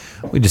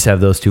we just have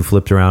those two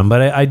flipped around.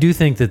 But I do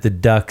think that the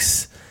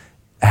Ducks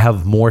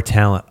have more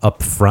talent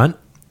up front,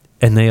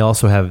 and they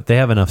also have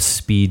enough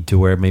speed to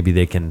where maybe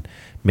they can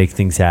make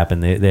things happen.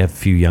 They have a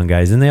few young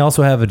guys, and they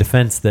also have a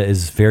defense that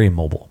is very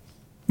mobile.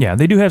 Yeah,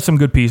 they do have some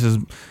good pieces,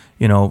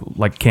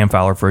 like Cam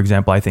Fowler, for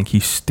example. I think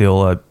he's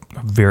still a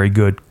very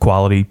good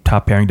quality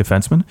top pairing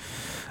defenseman.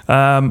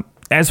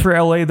 As for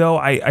LA, though,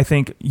 I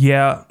think,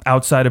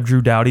 outside of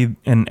Drew Doughty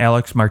and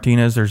Alex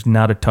Martinez, there's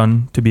not a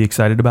ton to be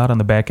excited about on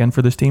the back end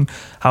for this team.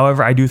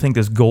 However, I do think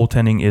this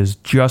goaltending is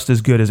just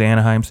as good as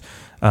Anaheim's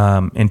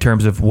in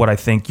terms of what I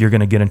think you're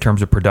going to get in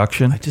terms of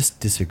production. I just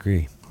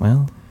disagree.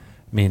 Well,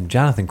 I mean,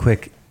 Jonathan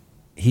Quick,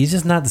 he's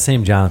just not the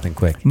same Jonathan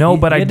Quick. No,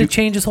 he had to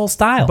change his whole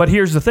style. But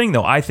here's the thing,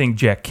 though. I think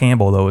Jack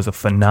Campbell, though, is a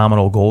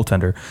phenomenal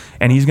goaltender,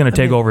 and he's going to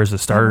take over as the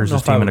starter of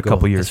this team in a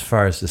couple years. As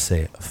far as to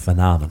say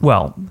phenomenal.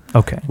 Well,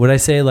 okay. Would I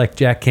say like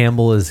Jack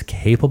Campbell is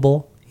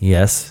capable?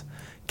 Yes.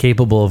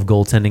 Capable of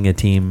goaltending a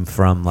team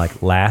from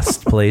like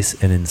last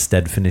place and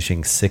instead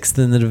finishing 6th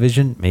in the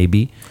division?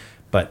 Maybe.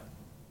 But,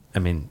 I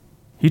mean,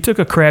 He took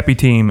a crappy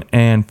team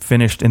and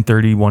finished in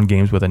 31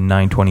 games with a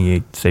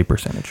 928 save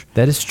percentage.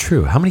 That is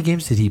true. How many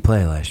games did he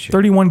play last year?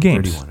 31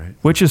 games, 31, right?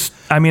 which is,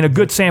 I mean, a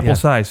good sample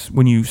size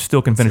when you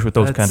still can finish with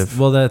those kind of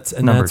that's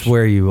numbers.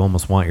 where you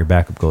almost want your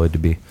backup goalie to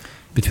be.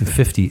 Between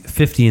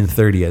 50 and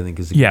 30, I think,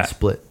 is a good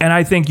split. And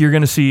I think you're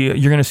going to see a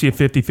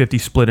 50-50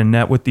 split in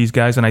net with these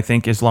guys. And I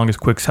think as long as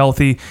Quick's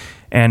healthy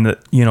and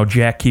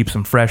Jack keeps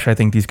them fresh, I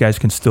think these guys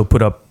can still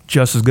put up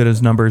just as good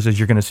as numbers as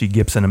you're going to see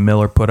Gibson and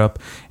Miller put up.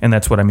 And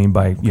that's what I mean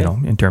by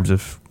in terms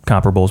of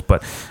comparables.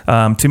 But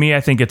to me,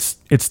 I think it's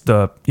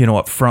the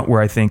up front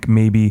where I think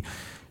maybe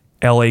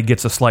LA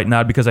gets a slight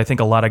nod, because I think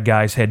a lot of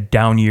guys had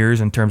down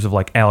years in terms of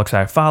like Alex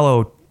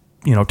Iafallo,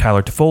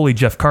 Tyler Toffoli,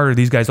 Jeff Carter.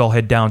 These guys all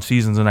had down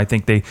seasons, and I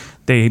think they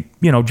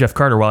Jeff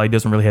Carter, while he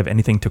doesn't really have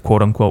anything to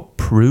quote unquote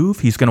prove,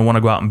 he's going to want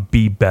to go out and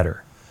be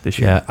better this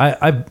year.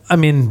 Yeah, I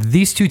mean,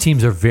 these two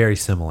teams are very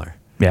similar.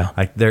 Yeah,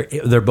 like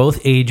they're both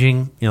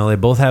aging. They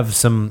both have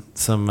some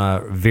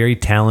very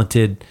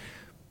talented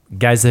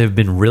guys that have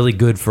been really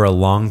good for a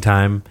long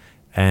time,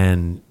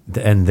 and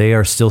they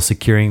are still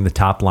securing the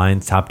top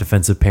lines, top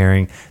defensive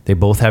pairing. They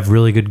both have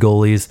really good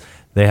goalies.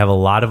 They have a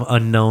lot of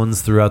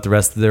unknowns throughout the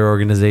rest of their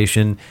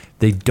organization.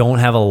 They don't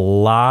have a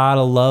lot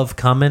of love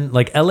coming.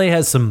 Like LA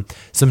has some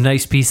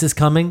nice pieces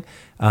coming.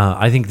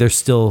 I think they're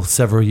still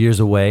several years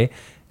away.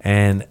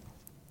 And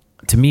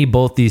to me,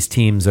 both these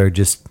teams are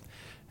just,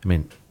 I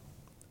mean,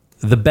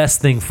 the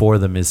best thing for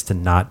them is to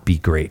not be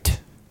great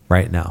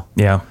right now.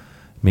 Yeah. I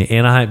mean,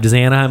 does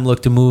Anaheim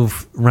look to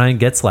move Ryan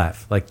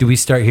Getzlaf? Like, do we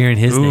start hearing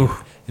his name?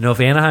 If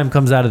Anaheim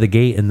comes out of the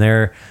gate and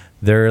they're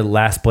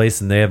last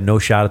place and they have no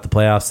shot at the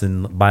playoffs,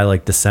 and by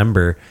like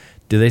December,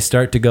 do they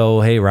start to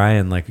go, hey,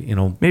 Ryan,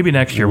 maybe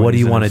next year, what do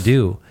you want to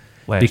do?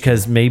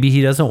 Because maybe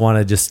he doesn't want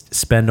to just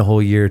spend a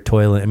whole year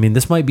toiling. I mean,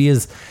 this might be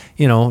his,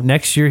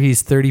 next year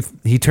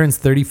he turns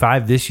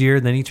 35 this year,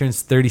 then he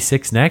turns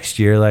 36 next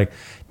year. Like,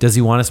 does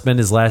he want to spend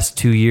his last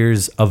 2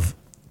 years of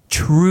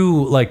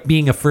true, like,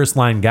 being a first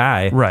line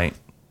guy? Right.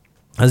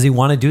 Does he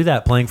want to do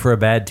that playing for a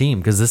bad team?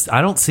 Because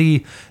I don't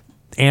see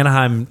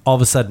Anaheim all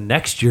of a sudden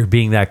next year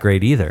being that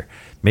great either.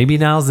 Maybe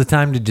now's the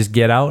time to just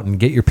get out and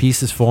get your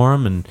pieces for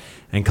him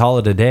and call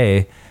it a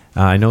day.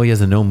 I know he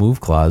has a no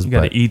move clause. You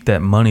got to eat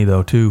that money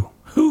though too.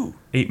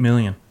 $8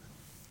 million.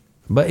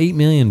 But $8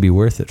 million would be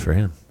worth it for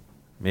him.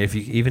 I mean,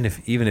 even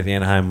if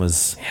Anaheim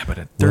was, but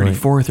at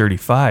 34,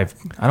 35,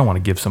 I don't want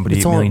to give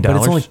somebody $8 million. But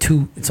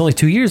it's only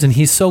 2 years, and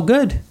he's so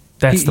good.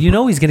 He's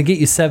going to get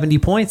you 70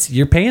 points.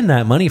 You're paying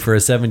that money for a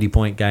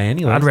 70-point guy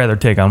anyway. I'd rather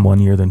take on 1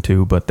 year than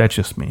 2, but that's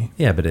just me.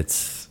 Yeah, but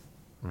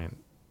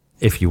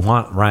if you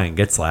want Ryan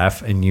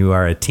Getzlaf and you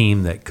are a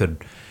team that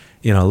could,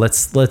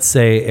 let's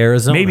say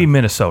Arizona. Maybe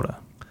Minnesota.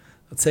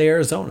 Let's say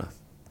Arizona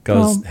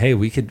goes, hey,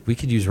 we could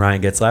use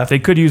Ryan Getzlaf. They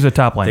could use a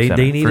top line center.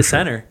 They need a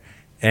center.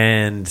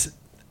 And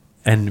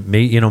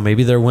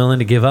maybe they're willing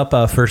to give up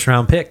a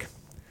first-round pick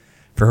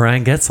for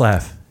Ryan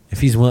Getzlaf.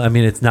 If he's willing,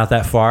 it's not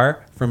that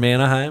far from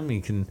Anaheim.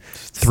 You can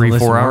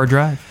 3-4 hour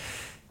drive.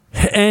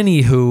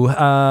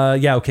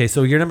 Anywho, okay.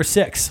 So you're number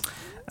 6.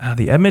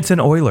 The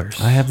Edmonton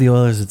Oilers. I have the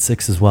Oilers at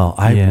 6 as well.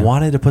 I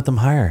wanted to put them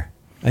higher.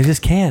 I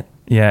just can't.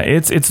 Yeah,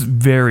 it's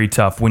very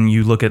tough when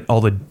you look at all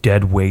the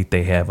dead weight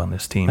they have on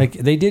this team. Like,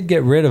 they did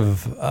get rid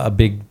of a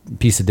big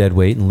piece of dead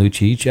weight in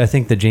Lucic. I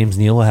think that James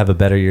Neal will have a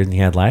better year than he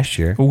had last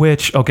year.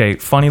 Which, okay,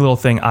 funny little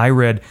thing. I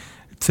read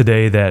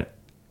today that,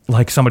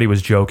 like, somebody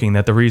was joking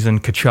that the reason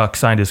Tkachuk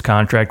signed his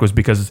contract was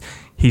because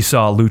he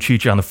saw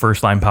Lucic on the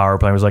first line power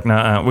play and was like,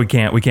 nah, we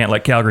can't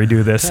let Calgary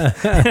do this.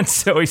 And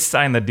so he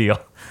signed the deal.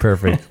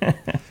 Perfect.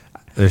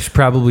 There's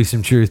probably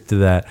some truth to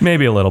that.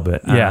 Maybe a little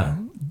bit, yeah.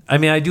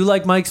 I do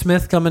like Mike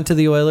Smith coming to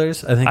the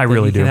Oilers. I think I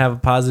really he can have a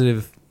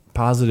positive,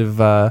 push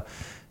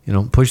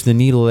the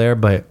needle there.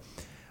 But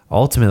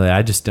ultimately,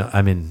 I just don't.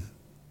 I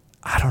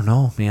don't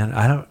know,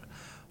 man.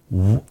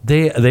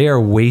 They are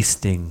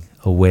wasting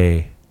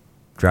away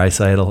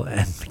Draisaitl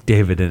and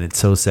McDavid, and it's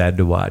so sad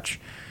to watch.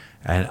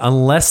 And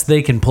unless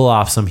they can pull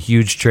off some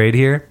huge trade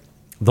here,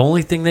 the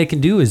only thing they can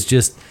do is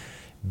just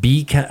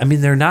be.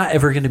 They're not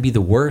ever going to be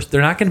the worst.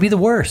 They're not going to be the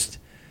worst.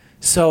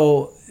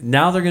 So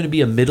now they're going to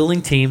be a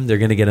middling team. They're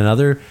going to get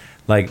another,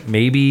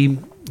 maybe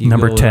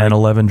number 10,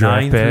 11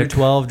 draft 9 pick. 9 through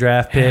 12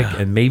 draft pick,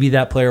 and maybe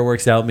that player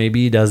works out,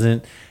 maybe he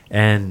doesn't.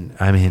 And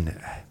I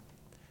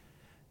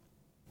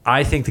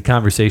think the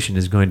conversation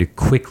is going to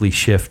quickly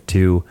shift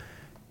to,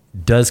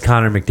 does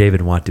Connor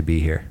McDavid want to be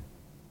here?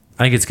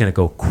 I think it's going to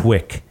go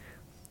quick.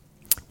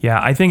 Yeah,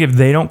 I think if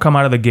they don't come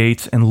out of the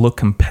gates and look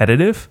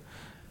competitive,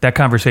 that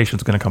conversation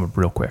is going to come up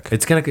real quick.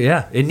 It's going to,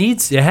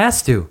 it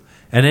has to.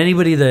 And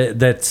anybody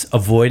that's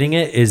avoiding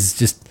it is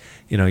just,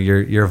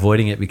 you're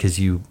avoiding it because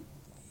you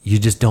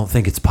just don't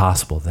think it's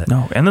possible.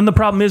 No. And then the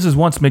problem is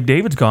once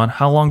McDavid's gone,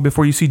 how long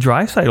before you see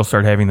Draisaitl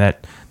start having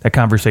that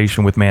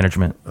conversation with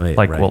management? Right.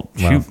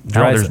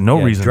 There's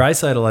no reason.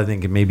 Draisaitl, I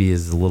think, maybe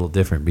is a little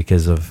different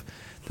because of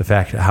the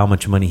fact how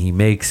much money he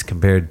makes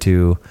compared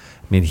to.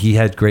 I mean, he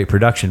had great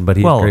production, but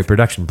he had great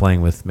production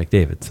playing with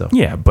McDavid. So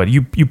yeah, but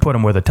you put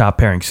him with a top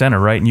pairing center,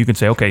 right? And you can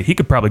say, okay, he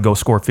could probably go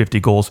score 50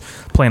 goals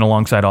playing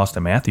alongside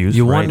Austin Matthews.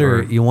 You right?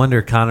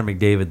 wonder Connor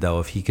McDavid though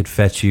if he could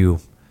fetch you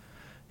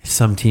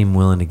some team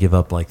willing to give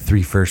up like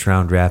 3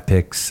 first-round draft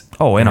picks.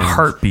 Oh, in a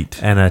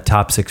heartbeat, and a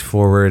top 6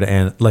 forward,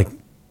 and like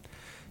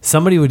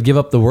somebody would give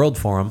up the world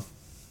for him.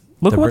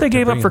 Look what they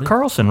gave up for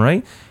Carlson,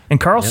 right? And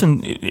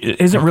Carlson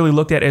isn't really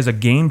looked at as a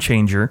game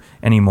changer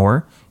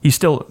anymore. He's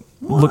still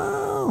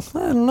I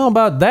don't know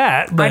about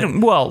that.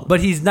 But,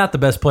 but he's not the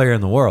best player in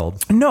the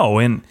world. No,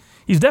 and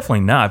he's definitely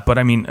not. But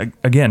I mean,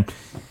 again,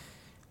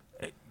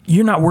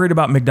 you're not worried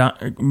about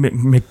McDavid's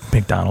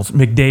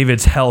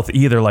health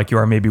either, like you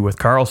are maybe with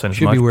Carlson. You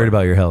should be worried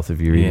about your health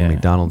if you're eating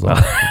McDonald's.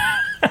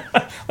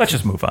 Let's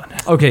just move on.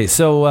 Okay,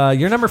 so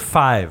you're number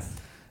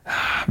 5.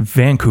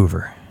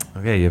 Vancouver.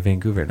 Okay, you have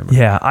Vancouver number.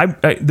 Yeah,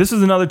 this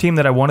is another team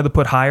that I wanted to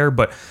put higher,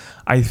 but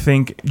I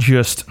think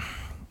just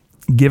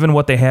given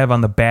what they have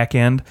on the back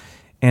end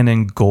and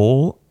in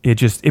goal,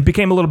 it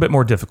became a little bit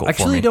more difficult.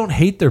 Actually, for me. Don't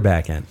hate their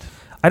back end.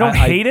 I don't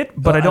hate it,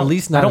 but I don't. At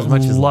least not I don't as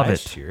much as love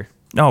last it. year.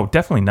 No,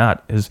 definitely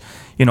not.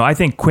 I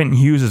think Quentin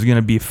Hughes is going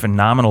to be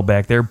phenomenal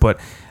back there, but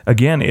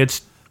again,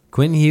 it's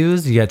Quentin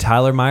Hughes. You got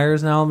Tyler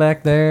Myers now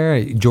back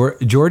there.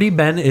 Jordy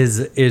Ben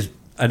is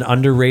an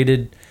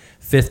underrated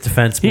 5th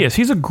defenseman. He is.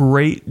 He's a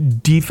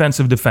great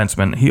defensive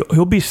defenseman.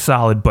 He'll be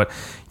solid, but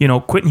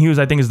Quentin Hughes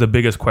I think is the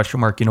biggest question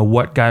mark.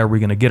 What guy are we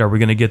going to get? Are we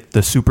going to get the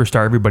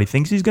superstar everybody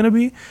thinks he's going to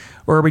be,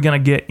 or are we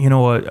going to get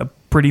a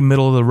pretty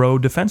middle of the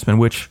road defenseman?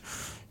 Which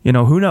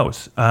who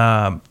knows.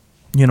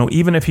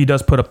 Even if he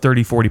does put up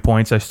 30, 40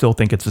 points, I still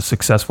think it's a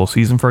successful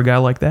season for a guy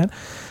like that.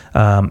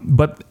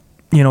 But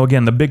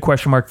again, the big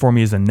question mark for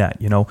me is in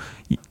net.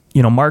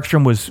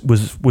 Markstrom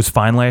was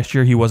fine last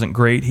year. He wasn't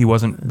great. He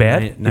wasn't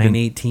bad.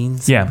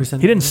 918. Yeah, he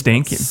didn't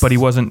stink, but he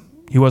wasn't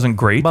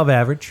great. Above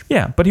average.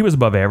 Yeah, but he was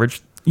above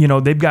average.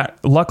 They've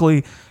got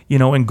luckily,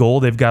 in goal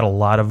they've got a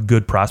lot of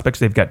good prospects.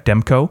 They've got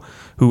Demko,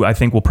 who I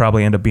think will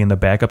probably end up being the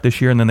backup this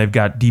year, and then they've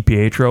got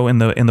DiPietro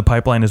in the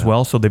pipeline as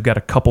well. So they've got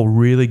a couple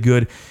really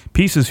good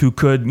pieces who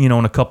could, in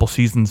a couple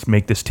seasons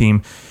make this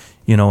team,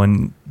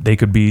 and they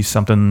could be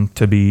something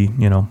to be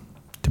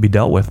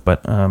dealt with.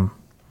 But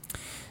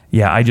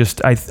yeah,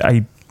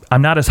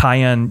 I'm not as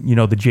high on the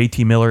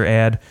JT Miller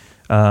ad.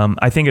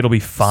 I think it'll be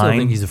fine. I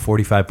think he's a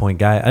 45-point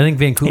guy. I think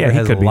Vancouver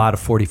has a lot of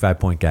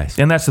 45-point guys.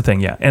 And that's the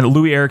thing, yeah. And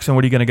Louis Eriksson,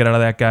 what are you going to get out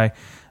of that guy?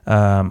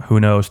 Who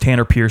knows?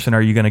 Tanner Pearson,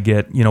 are you going to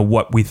get,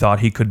 what we thought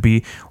he could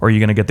be? Or are you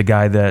going to get the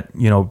guy that,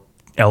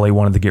 LA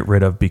wanted to get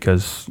rid of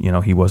because,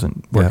 he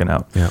wasn't working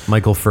out? Yeah.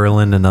 Michael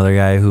Furlan, another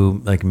guy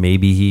who,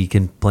 maybe he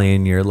can play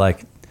in your,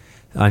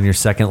 on your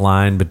second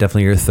line, but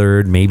definitely your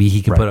third. Maybe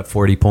he can put up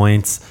 40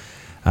 points.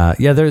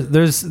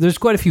 There's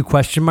quite a few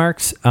question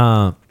marks.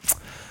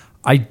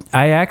 I think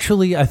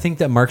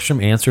that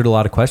Markstrom answered a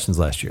lot of questions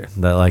last year.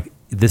 That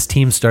this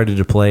team started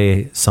to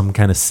play some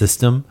kind of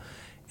system,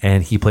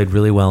 and he played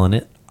really well in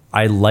it.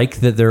 I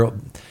like that they're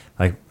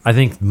I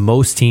think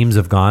most teams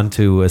have gone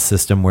to a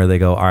system where they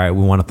go, all right,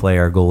 we want to play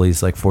our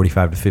goalies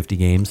 45 to 50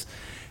 games,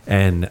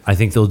 and I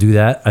think they'll do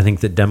that. I think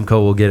that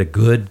Demko will get a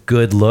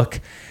good look,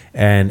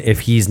 and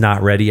if he's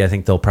not ready, I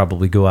think they'll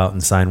probably go out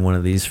and sign one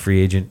of these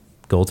free agent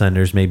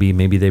goaltenders.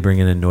 Maybe they bring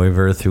in a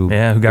Neuwirth who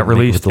got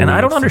released, and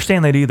I don't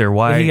understand that either.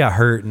 Why he got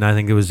hurt, and I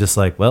think it was just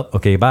well,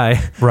 okay,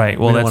 bye. Right.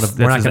 Well, we're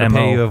not going to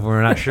pay you if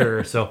we're not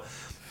sure. So,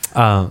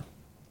 but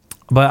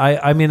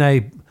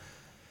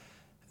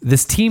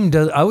this team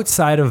does,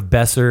 outside of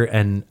Besser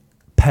and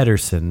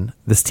Pettersson,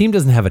 this team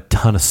doesn't have a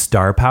ton of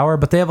star power,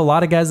 but they have a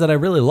lot of guys that I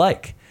really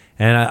like.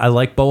 And I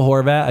like Bo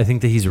Horvat. I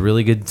think that he's a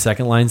really good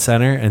second line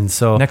center. And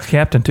so next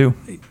captain too.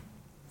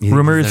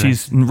 Rumor is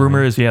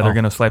they're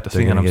going to slap the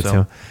C on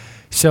him.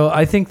 So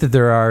I think that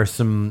there are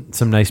some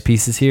nice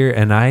pieces here,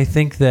 and I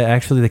think that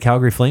actually the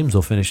Calgary Flames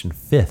will finish in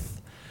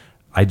 5th.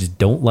 I just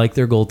don't like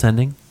their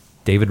goaltending.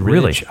 David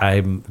Rittich,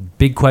 I'm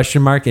big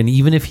question mark, and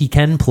even if he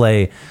can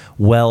play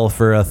well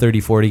for a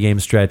 30-40 game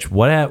stretch,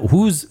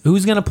 who else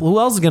is gonna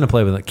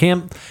play with it?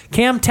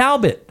 Cam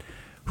Talbot,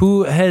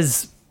 who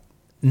has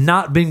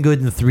not been good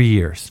in 3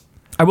 years.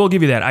 I will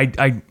give you that.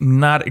 I'm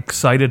not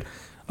excited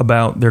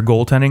about their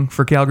goaltending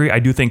for Calgary. I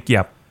do think,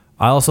 I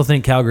also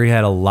think Calgary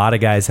had a lot of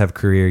guys have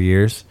career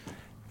years,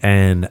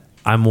 and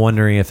I'm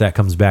wondering if that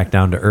comes back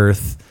down to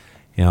earth.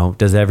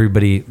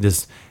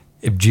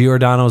 If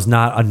Giordano's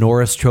not a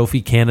Norris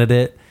Trophy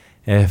candidate,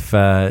 if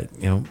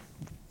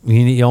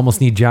you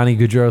almost need Johnny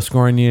Gaudreau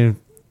scoring you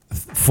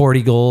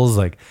 40 goals,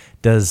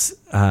 does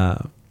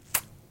oh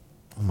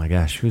my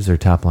gosh, who's their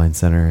top line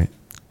center?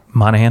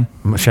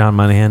 Sean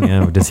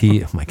Monahan. Does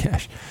he? Oh my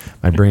gosh,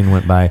 my brain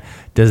went by.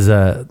 Does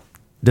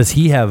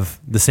he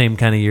have the same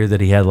kind of year that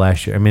he had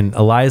last year? I mean,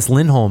 Elias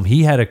Lindholm,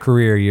 he had a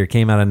career year,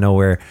 came out of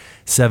nowhere,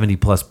 70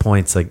 plus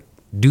points.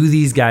 Do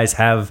these guys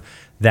have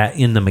that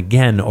in them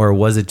again, or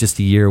was it just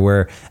a year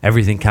where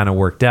everything kind of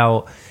worked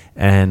out?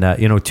 And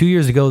 2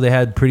 years ago they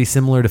had pretty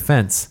similar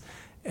defense,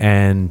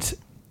 and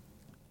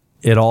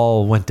it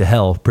all went to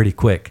hell pretty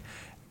quick.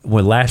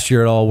 when last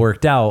year it all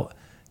worked out,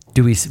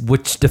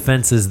 which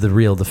defense is the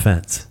real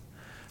defense?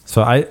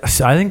 So I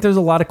think there's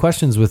a lot of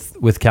questions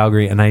with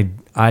Calgary, and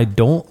I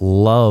don't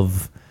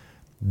love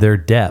their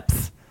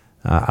depth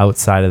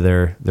outside of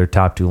their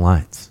top two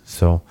lines.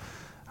 So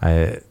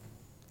I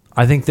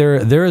think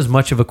they're as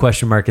much of a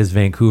question mark as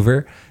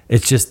Vancouver.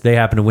 It's just they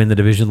happened to win the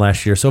division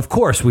last year. So of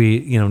course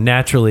we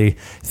naturally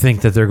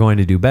think that they're going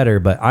to do better,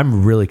 but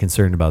I'm really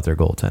concerned about their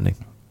goaltending.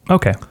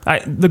 Okay.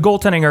 The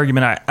goaltending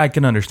argument, I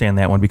can understand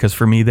that one, because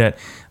for me that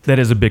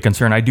is a big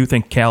concern. I do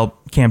think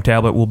Cam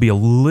Talbot will be a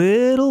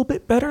little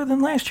bit better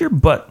than last year,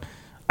 but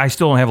I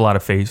still don't have a lot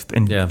of faith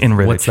in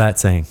Rittich. What's that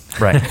saying?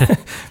 Right.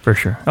 For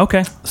sure.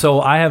 Okay.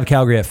 So I have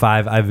Calgary at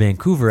 5. I have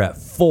Vancouver at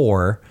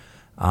 4.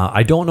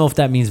 I don't know if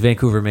that means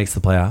Vancouver makes the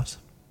playoffs.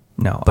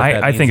 No,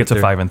 I think it's a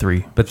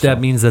 5-3. But that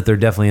means that they're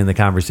definitely in the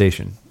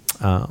conversation.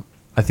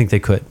 I think they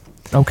could.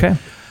 Okay.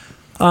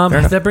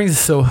 That brings us,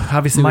 so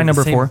obviously my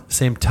number 4.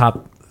 Same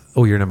top.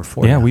 Oh, you're number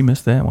 4. Yeah, we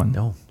missed that one.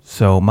 No.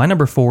 So my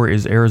number 4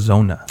 is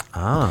Arizona,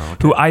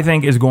 who I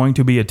think is going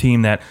to be a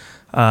team that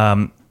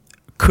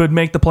could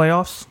make the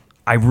playoffs.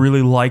 I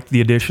really like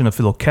the addition of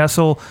Phil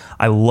Kessel.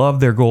 I love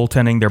their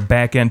goaltending. Their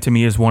back end to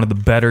me is one of the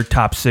better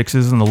top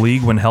 6s in the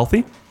league when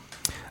healthy.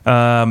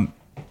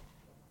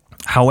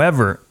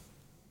 However,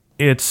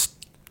 it's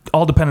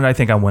all dependent, I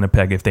think, on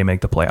Winnipeg if they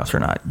make the playoffs or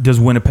not. Does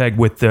Winnipeg,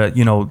 with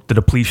the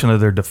depletion of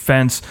their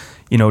defense,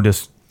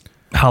 does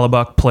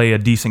Hellebuyck play a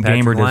decent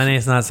game, or does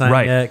Laine's not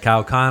signed yet?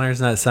 Kyle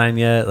Connor's not signed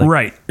yet.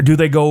 Right? Do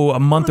they go a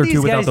month or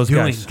two without those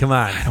guys? Come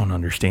on, I don't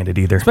understand it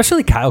either.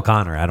 Especially Kyle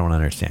Connor, I don't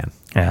understand.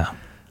 Yeah.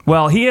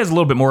 Well, he has a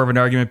little bit more of an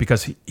argument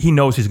because he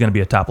knows he's going to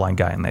be a top line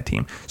guy in that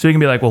team. So he can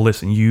be like, well,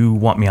 listen, you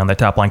want me on that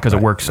top line because it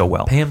works so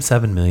well. Pay him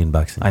 $7 million.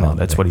 I know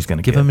that's what he's going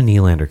to give him a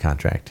Nylander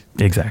contract.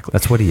 Exactly.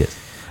 That's what he is.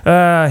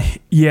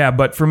 Yeah,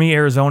 but for me,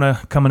 Arizona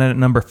coming in at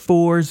number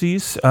 4,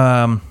 Z's.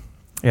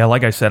 Yeah,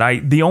 like I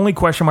said, the only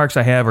question marks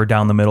I have are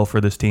down the middle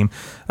for this team.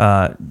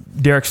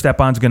 Derek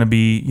Stepan's going to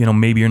be,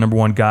 maybe your number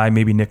 1 guy.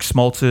 Maybe Nick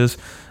Schmaltz is.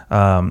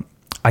 I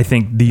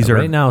think these are...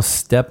 Right now,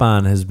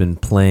 Stepan has been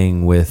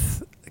playing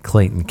with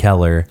Clayton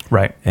Keller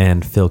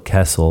and Phil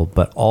Kessel,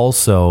 but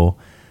also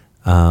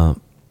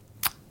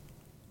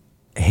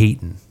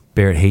Hayton,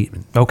 Barrett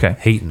Hayton. Okay.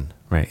 Hayton,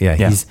 right.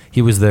 Yeah.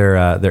 He was their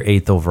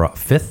 8th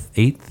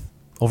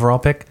overall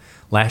pick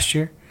last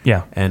year.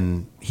 Yeah.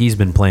 And he's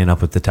been playing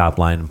up with the top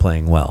line and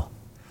playing well.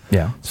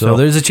 Yeah. So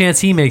there's a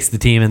chance he makes the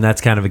team, and that's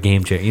kind of a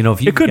game changer.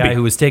 If you're a guy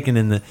who was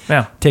taken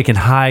taken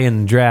high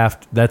in the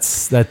draft,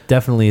 that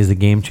definitely is a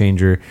game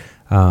changer.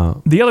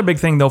 The other big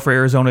thing, though, for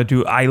Arizona,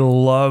 too, I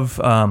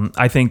love,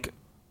 I think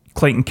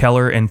Clayton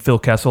Keller and Phil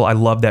Kessel, I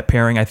love that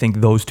pairing. I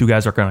think those two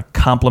guys are going to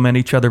complement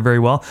each other very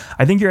well.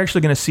 I think you're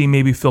actually going to see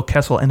maybe Phil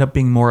Kessel end up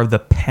being more of the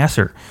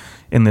passer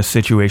in this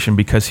situation,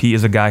 because he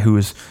is a guy who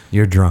is...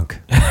 You're drunk.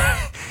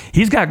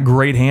 He's got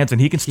great hands, and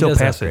he can still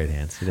pass it. Great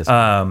hands. He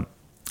does.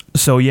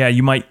 So, yeah,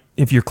 you might,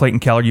 if you're Clayton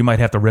Keller, you might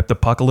have to rip the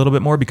puck a little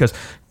bit more, because...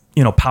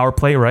 power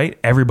play, right?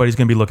 Everybody's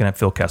going to be looking at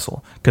Phil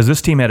Kessel, because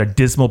this team had a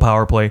dismal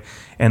power play,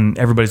 and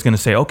everybody's going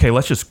to say, okay,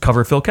 let's just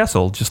cover Phil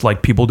Kessel, just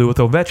like people do with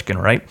Ovechkin,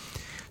 right?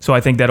 So I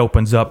think that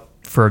opens up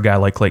for a guy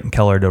like Clayton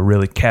Keller to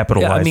really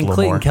capitalize a little more.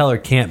 Clayton Keller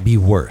can't be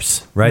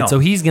worse, right? No. So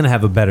he's going to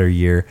have a better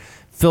year.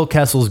 Phil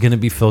Kessel's going to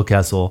be Phil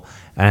Kessel,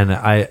 and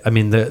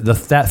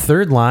that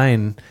third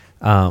line,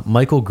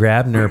 Michael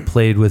Grabner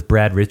played with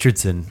Brad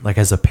Richardson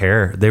as a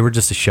pair. They were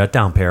just a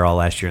shutdown pair all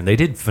last year, and they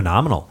did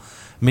phenomenal.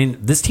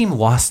 This team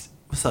lost...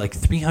 Was it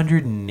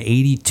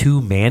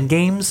 382 man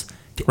games?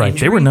 Right,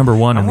 they were number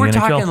 1 in the NHL. We're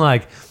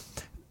talking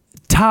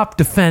top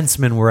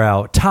defensemen were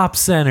out, top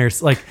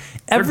centers,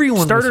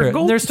 everyone was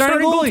hurt. Their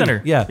starting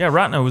goalie. Yeah,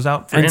 Ratna was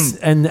out.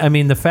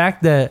 And the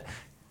fact that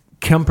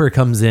Kemper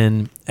comes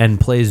in and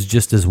plays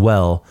just as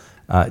well,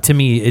 to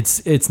me,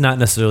 it's not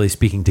necessarily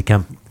speaking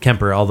to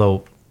Kemper,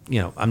 although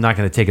I'm not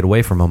going to take it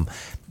away from him.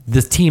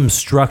 The team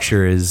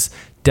structure is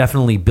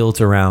definitely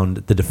built around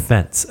the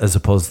defense as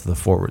opposed to the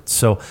forwards.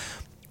 So.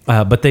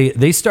 But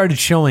they started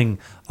showing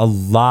a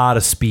lot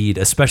of speed,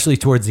 especially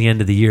towards the end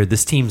of the year.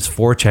 This team's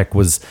forecheck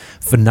was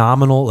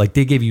phenomenal.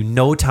 They gave you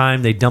no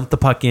time. They dumped the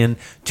puck in.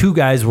 2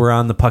 guys were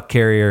on the puck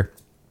carrier,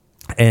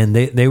 and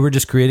they were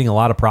just creating a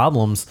lot of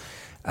problems.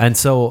 And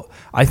so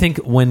I think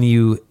when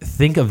you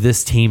think of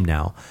this team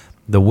now,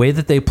 the way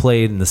that they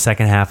played in the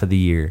second half of the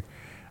year,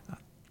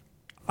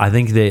 I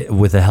think that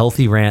with a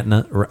healthy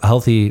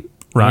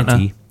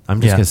Ranty,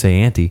 I'm just going to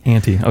say Antti.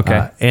 Antti,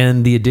 okay.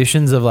 And the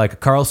additions of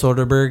Carl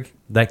Soderberg,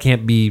 that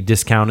can't be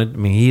discounted.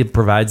 He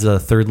provides a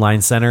third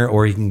line center,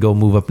 or he can go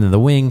move up into the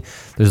wing.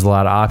 There's a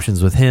lot of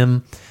options with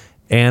him.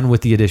 And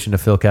with the addition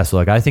of Phil Kessel,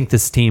 I think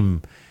this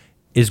team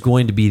is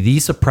going to be the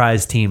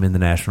surprise team in the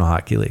National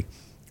Hockey League.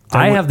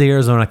 I have the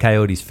Arizona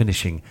Coyotes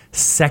finishing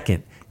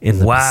 2nd in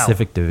the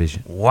Pacific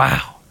Division.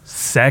 Wow.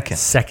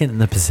 2nd in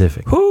the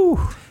Pacific. Whew.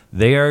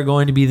 They are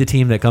going to be the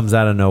team that comes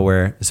out of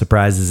nowhere,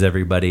 surprises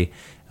everybody.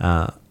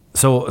 So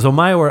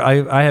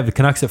I have the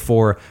Canucks at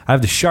 4. I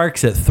have the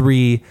Sharks at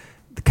 3,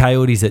 the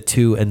Coyotes at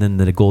 2, and then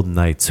the Golden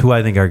Knights, who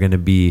I think are going to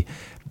be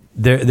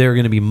they're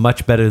going to be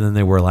much better than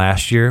they were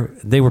last year.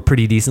 They were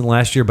pretty decent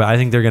last year, but I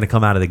think they're going to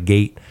come out of the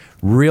gate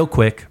real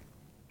quick.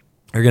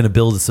 They're going to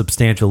build a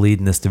substantial lead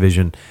in this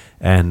division,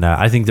 and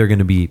I think they're going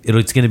to be.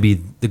 It's going to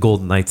be the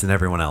Golden Knights and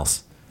everyone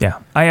else. Yeah,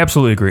 I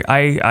absolutely agree.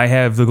 I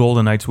have the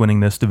Golden Knights winning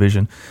this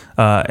division.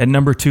 At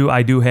number 2,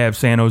 I do have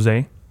San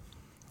Jose.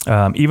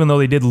 Even though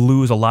they did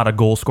lose a lot of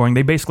goal scoring,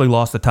 they basically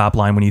lost the top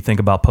line when you think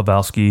about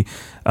Pavelski.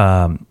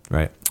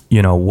 Right.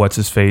 What's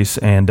his face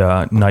and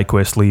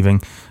Nyquist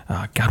leaving.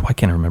 God, why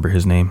can't I remember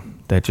his name?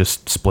 That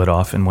just split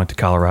off and went to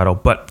Colorado.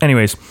 But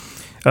anyways,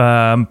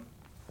 so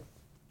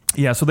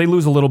they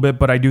lose a little bit,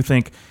 but I do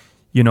think,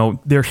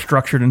 they're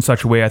structured in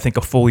such a way. I think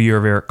a full year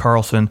of Erik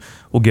Karlsson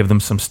will give them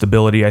some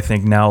stability. I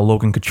think now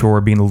Logan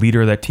Couture being the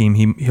leader of that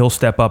team, he'll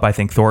step up. I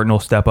think Thornton will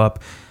step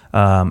up.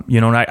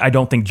 And I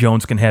don't think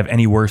Jones can have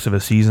any worse of a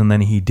season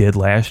than he did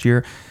last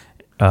year.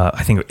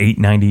 I think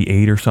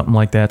 898 or something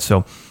like that.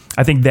 So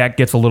I think that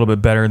gets a little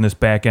bit better, and this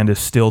back end is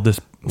still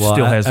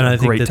has a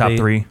great top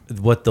 3.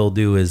 What they'll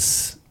do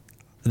is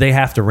they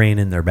have to rein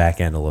in their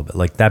back end a little bit.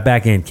 Like that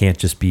back end can't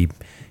just be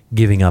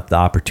giving up the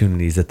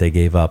opportunities that they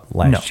gave up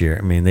last year.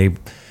 I mean,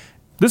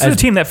 this is a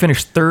team that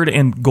finished 3rd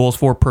in goals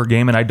for per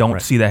game, and I don't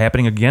see that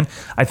happening again.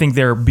 I think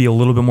they'll be a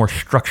little bit more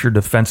structured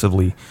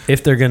defensively.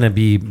 If they're going to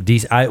be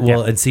decent.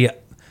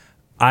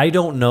 I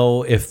don't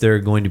know if they're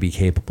going to be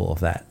capable of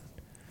that.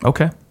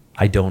 Okay.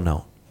 I don't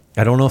know.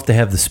 I don't know if they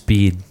have the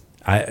speed.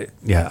 I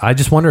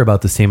just wonder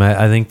about this team.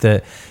 I think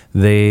that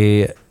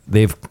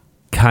they've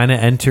kind of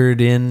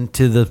entered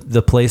into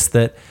the place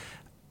that,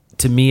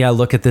 to me, I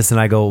look at this and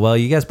I go, well,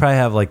 you guys probably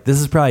have this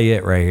is probably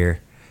it right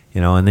here,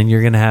 and then you're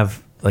going to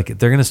have they're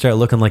going to start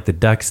looking like the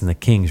Ducks and the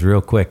Kings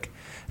real quick.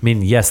 I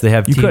mean, yes, they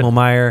have Timo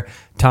Meier,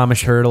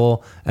 Thomas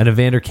Hertl, and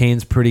Evander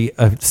Kane's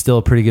still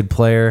a pretty good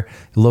player.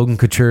 Logan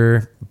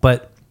Couture,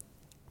 but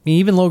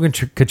even Logan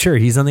Couture,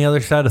 he's on the other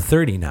side of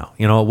 30 now.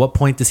 At what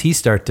point does he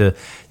start to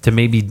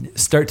maybe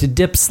start to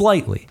dip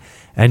slightly?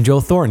 And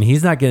Joe Thornton,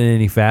 he's not getting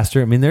any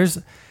faster. I mean,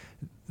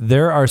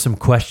 there are some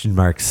question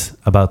marks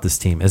about this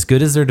team. As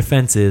good as their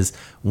defense is,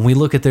 when we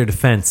look at their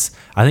defense,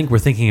 I think we're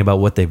thinking about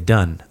what they've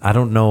done. I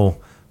don't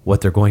know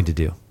what they're going to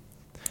do.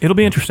 It'll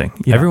be interesting.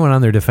 Yeah. Everyone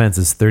on their defense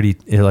is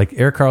 30. Like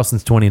Erik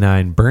Karlsson's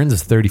 29, Burns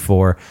is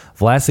 34,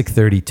 Vlasic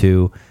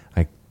 32.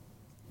 Like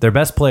their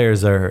best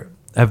players are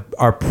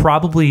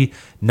probably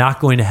not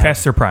going to have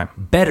past their prime,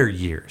 better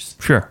years.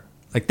 Sure,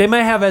 like they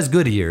might have as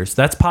good years.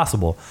 That's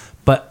possible.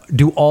 But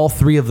do all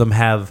 3 of them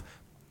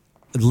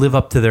live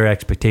up to their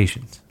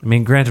expectations? I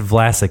mean, granted,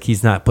 Vlasic,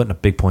 he's not putting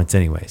up big points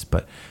anyways.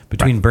 But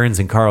between Burns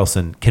and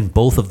Karlsson, can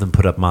both of them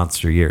put up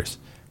monster years?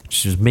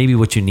 Which is maybe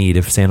what you need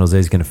if San Jose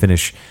is going to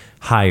finish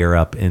higher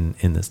up in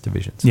this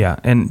division. So. Yeah,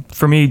 and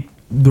for me,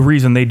 the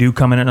reason they do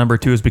come in at number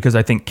 2 is because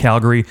I think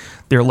Calgary,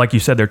 they're like you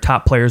said, their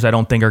top players I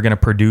don't think are going to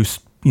produce,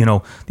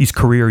 these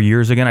career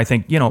years again. I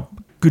think,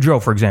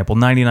 Gaudreau, for example,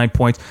 99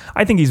 points.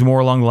 I think he's more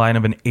along the line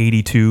of an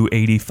 82,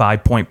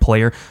 85 point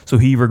player. So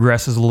he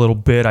regresses a little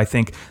bit. I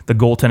think the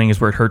goaltending is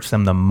where it hurts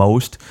them the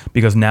most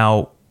because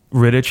now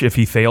Rittich, if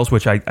he fails,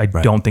 which I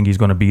don't think he's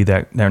going to be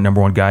their number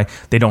 1 guy,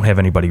 they don't have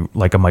anybody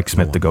like a Mike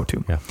Smith to go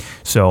to. Yeah.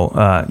 So,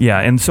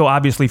 and so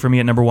obviously for me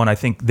at number 1, I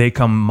think they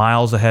come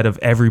miles ahead of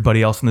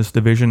everybody else in this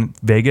division,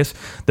 Vegas.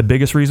 The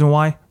biggest reason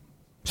why?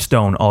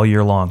 Stone all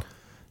year long.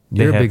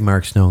 You're a big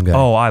Mark Stone guy.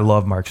 Oh, I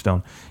love Mark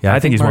Stone. Yeah, I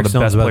think he's one of the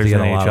best players in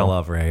the AHL. A lot of NHL.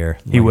 love right here.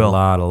 He will. A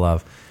lot of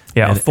love.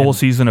 Yeah, a full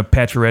season of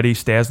Pacioretty,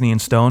 Stastny,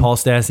 and Stone. Paul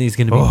Stastny's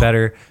going to be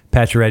better.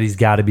 Pacioretty's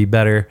got to be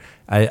better.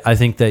 I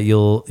think that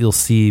you'll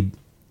see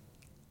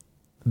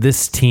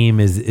this team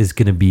is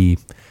going to be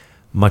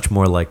much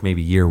more like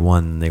maybe year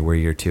 1 than they were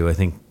year 2. I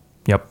think.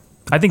 Yep.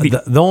 I think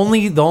the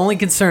only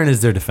concern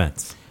is their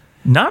defense.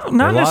 Not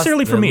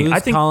necessarily for me.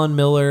 I think Colin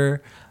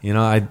Miller.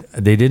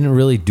 They didn't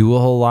really do a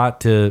whole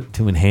lot to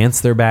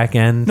enhance their back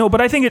end. No, but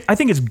I think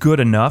it's good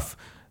enough.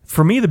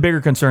 For me, the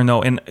bigger concern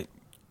though, and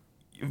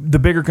the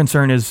bigger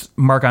concern is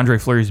Marc-Andre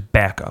Fleury's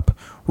backup,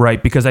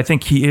 right? Because I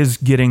think he's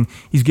getting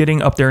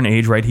up there in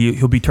age, right?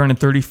 He'll be turning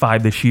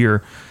 35 this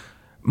year.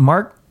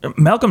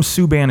 Malcolm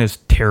Subban is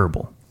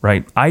terrible,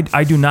 right?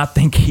 I do not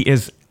think he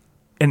is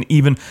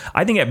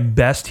I think at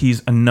best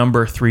he's a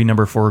number 3,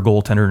 number 4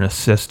 goaltender in a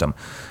system.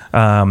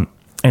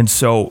 And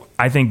so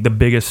I think the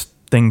biggest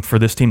thing for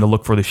this team to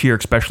look for this year,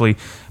 especially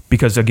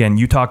because, again,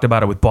 you talked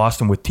about it with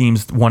Boston, with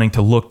teams wanting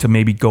to look to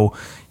maybe go,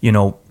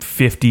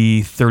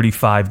 50,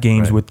 35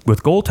 games with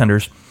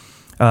goaltenders.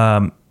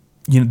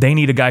 They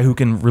need a guy who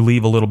can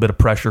relieve a little bit of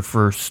pressure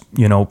for,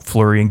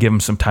 Fleury and give him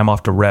some time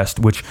off to rest,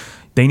 which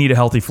they need a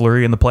healthy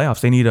Fleury in the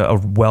playoffs. They need a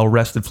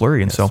well-rested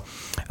Fleury. And so,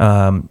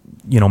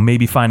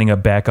 maybe finding a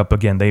backup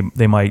again,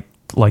 they might,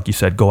 like you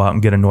said, go out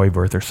and get a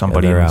Neuwirth or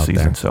somebody in the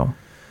season. There. So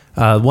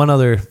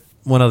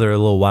one other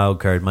little wild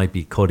card might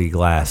be Cody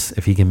Glass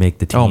if he can make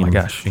the team. Oh my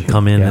gosh! And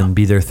come in and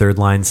be their 3rd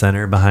line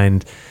center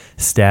behind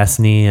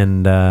Stastny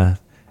and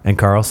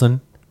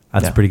Karlsson.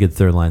 That's a pretty good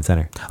 3rd line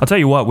center. I'll tell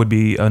you what would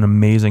be an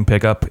amazing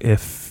pickup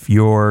if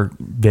you're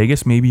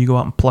Vegas. Maybe you go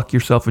out and pluck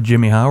yourself a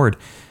Jimmy Howard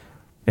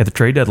at the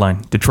trade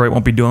deadline. Detroit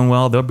won't be doing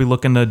well. They'll be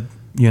looking to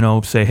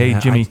say, hey,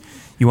 Jimmy,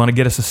 You want to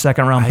get us a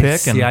second round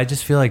pick? I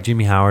just feel like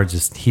Jimmy Howard,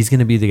 he's going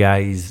to be the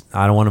guy.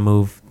 I don't want to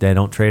move. They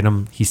don't trade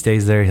him. He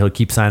stays there. He'll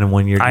keep signing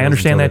 1 year. I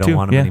understand that they too. Don't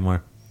want him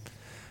anymore.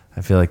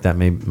 I feel like that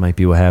might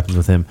be what happens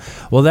with him.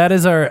 Well, that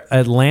is our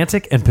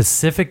Atlantic and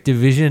Pacific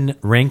Division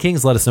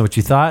rankings. Let us know what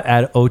you thought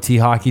at OT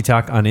Hockey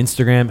Talk on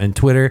Instagram and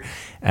Twitter.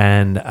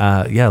 And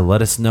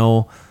let us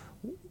know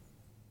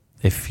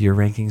if your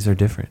rankings are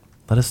different.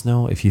 Let us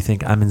know if you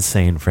think I'm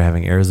insane for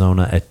having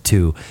Arizona at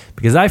 2,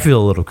 because I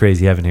feel a little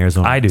crazy having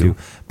Arizona at 2.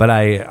 But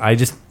I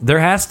just, there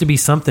has to be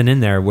something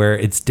in there where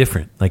it's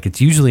different. Like, it's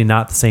usually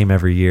not the same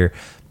every year.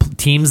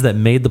 Teams that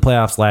made the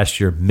playoffs last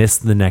year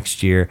missed the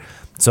next year.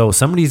 So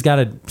somebody's got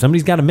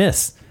to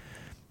miss.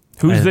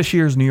 Who's this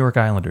year's New York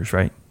Islanders,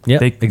 right? Yeah,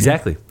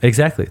 exactly.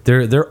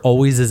 They're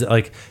always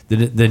like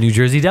the New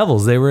Jersey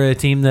Devils. They were a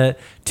team that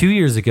 2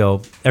 years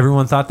ago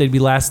everyone thought they'd be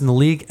last in the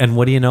league, and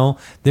what do you know?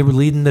 They were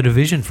leading the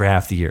division for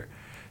half the year.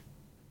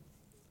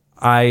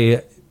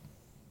 I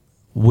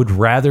would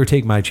rather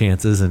take my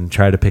chances and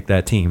try to pick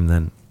that team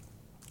than,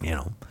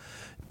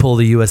 pull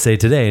the USA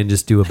Today and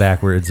just do a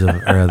backwards or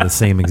the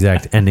same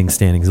exact ending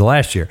standings of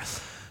last year.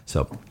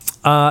 So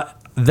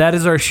that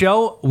is our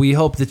show. We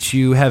hope that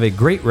you have a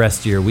great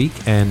rest of your week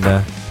and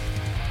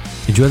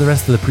enjoy the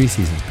rest of the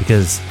preseason,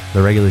 because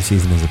the regular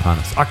season is upon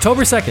us.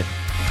 October 2nd.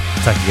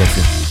 Talk to you guys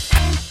soon.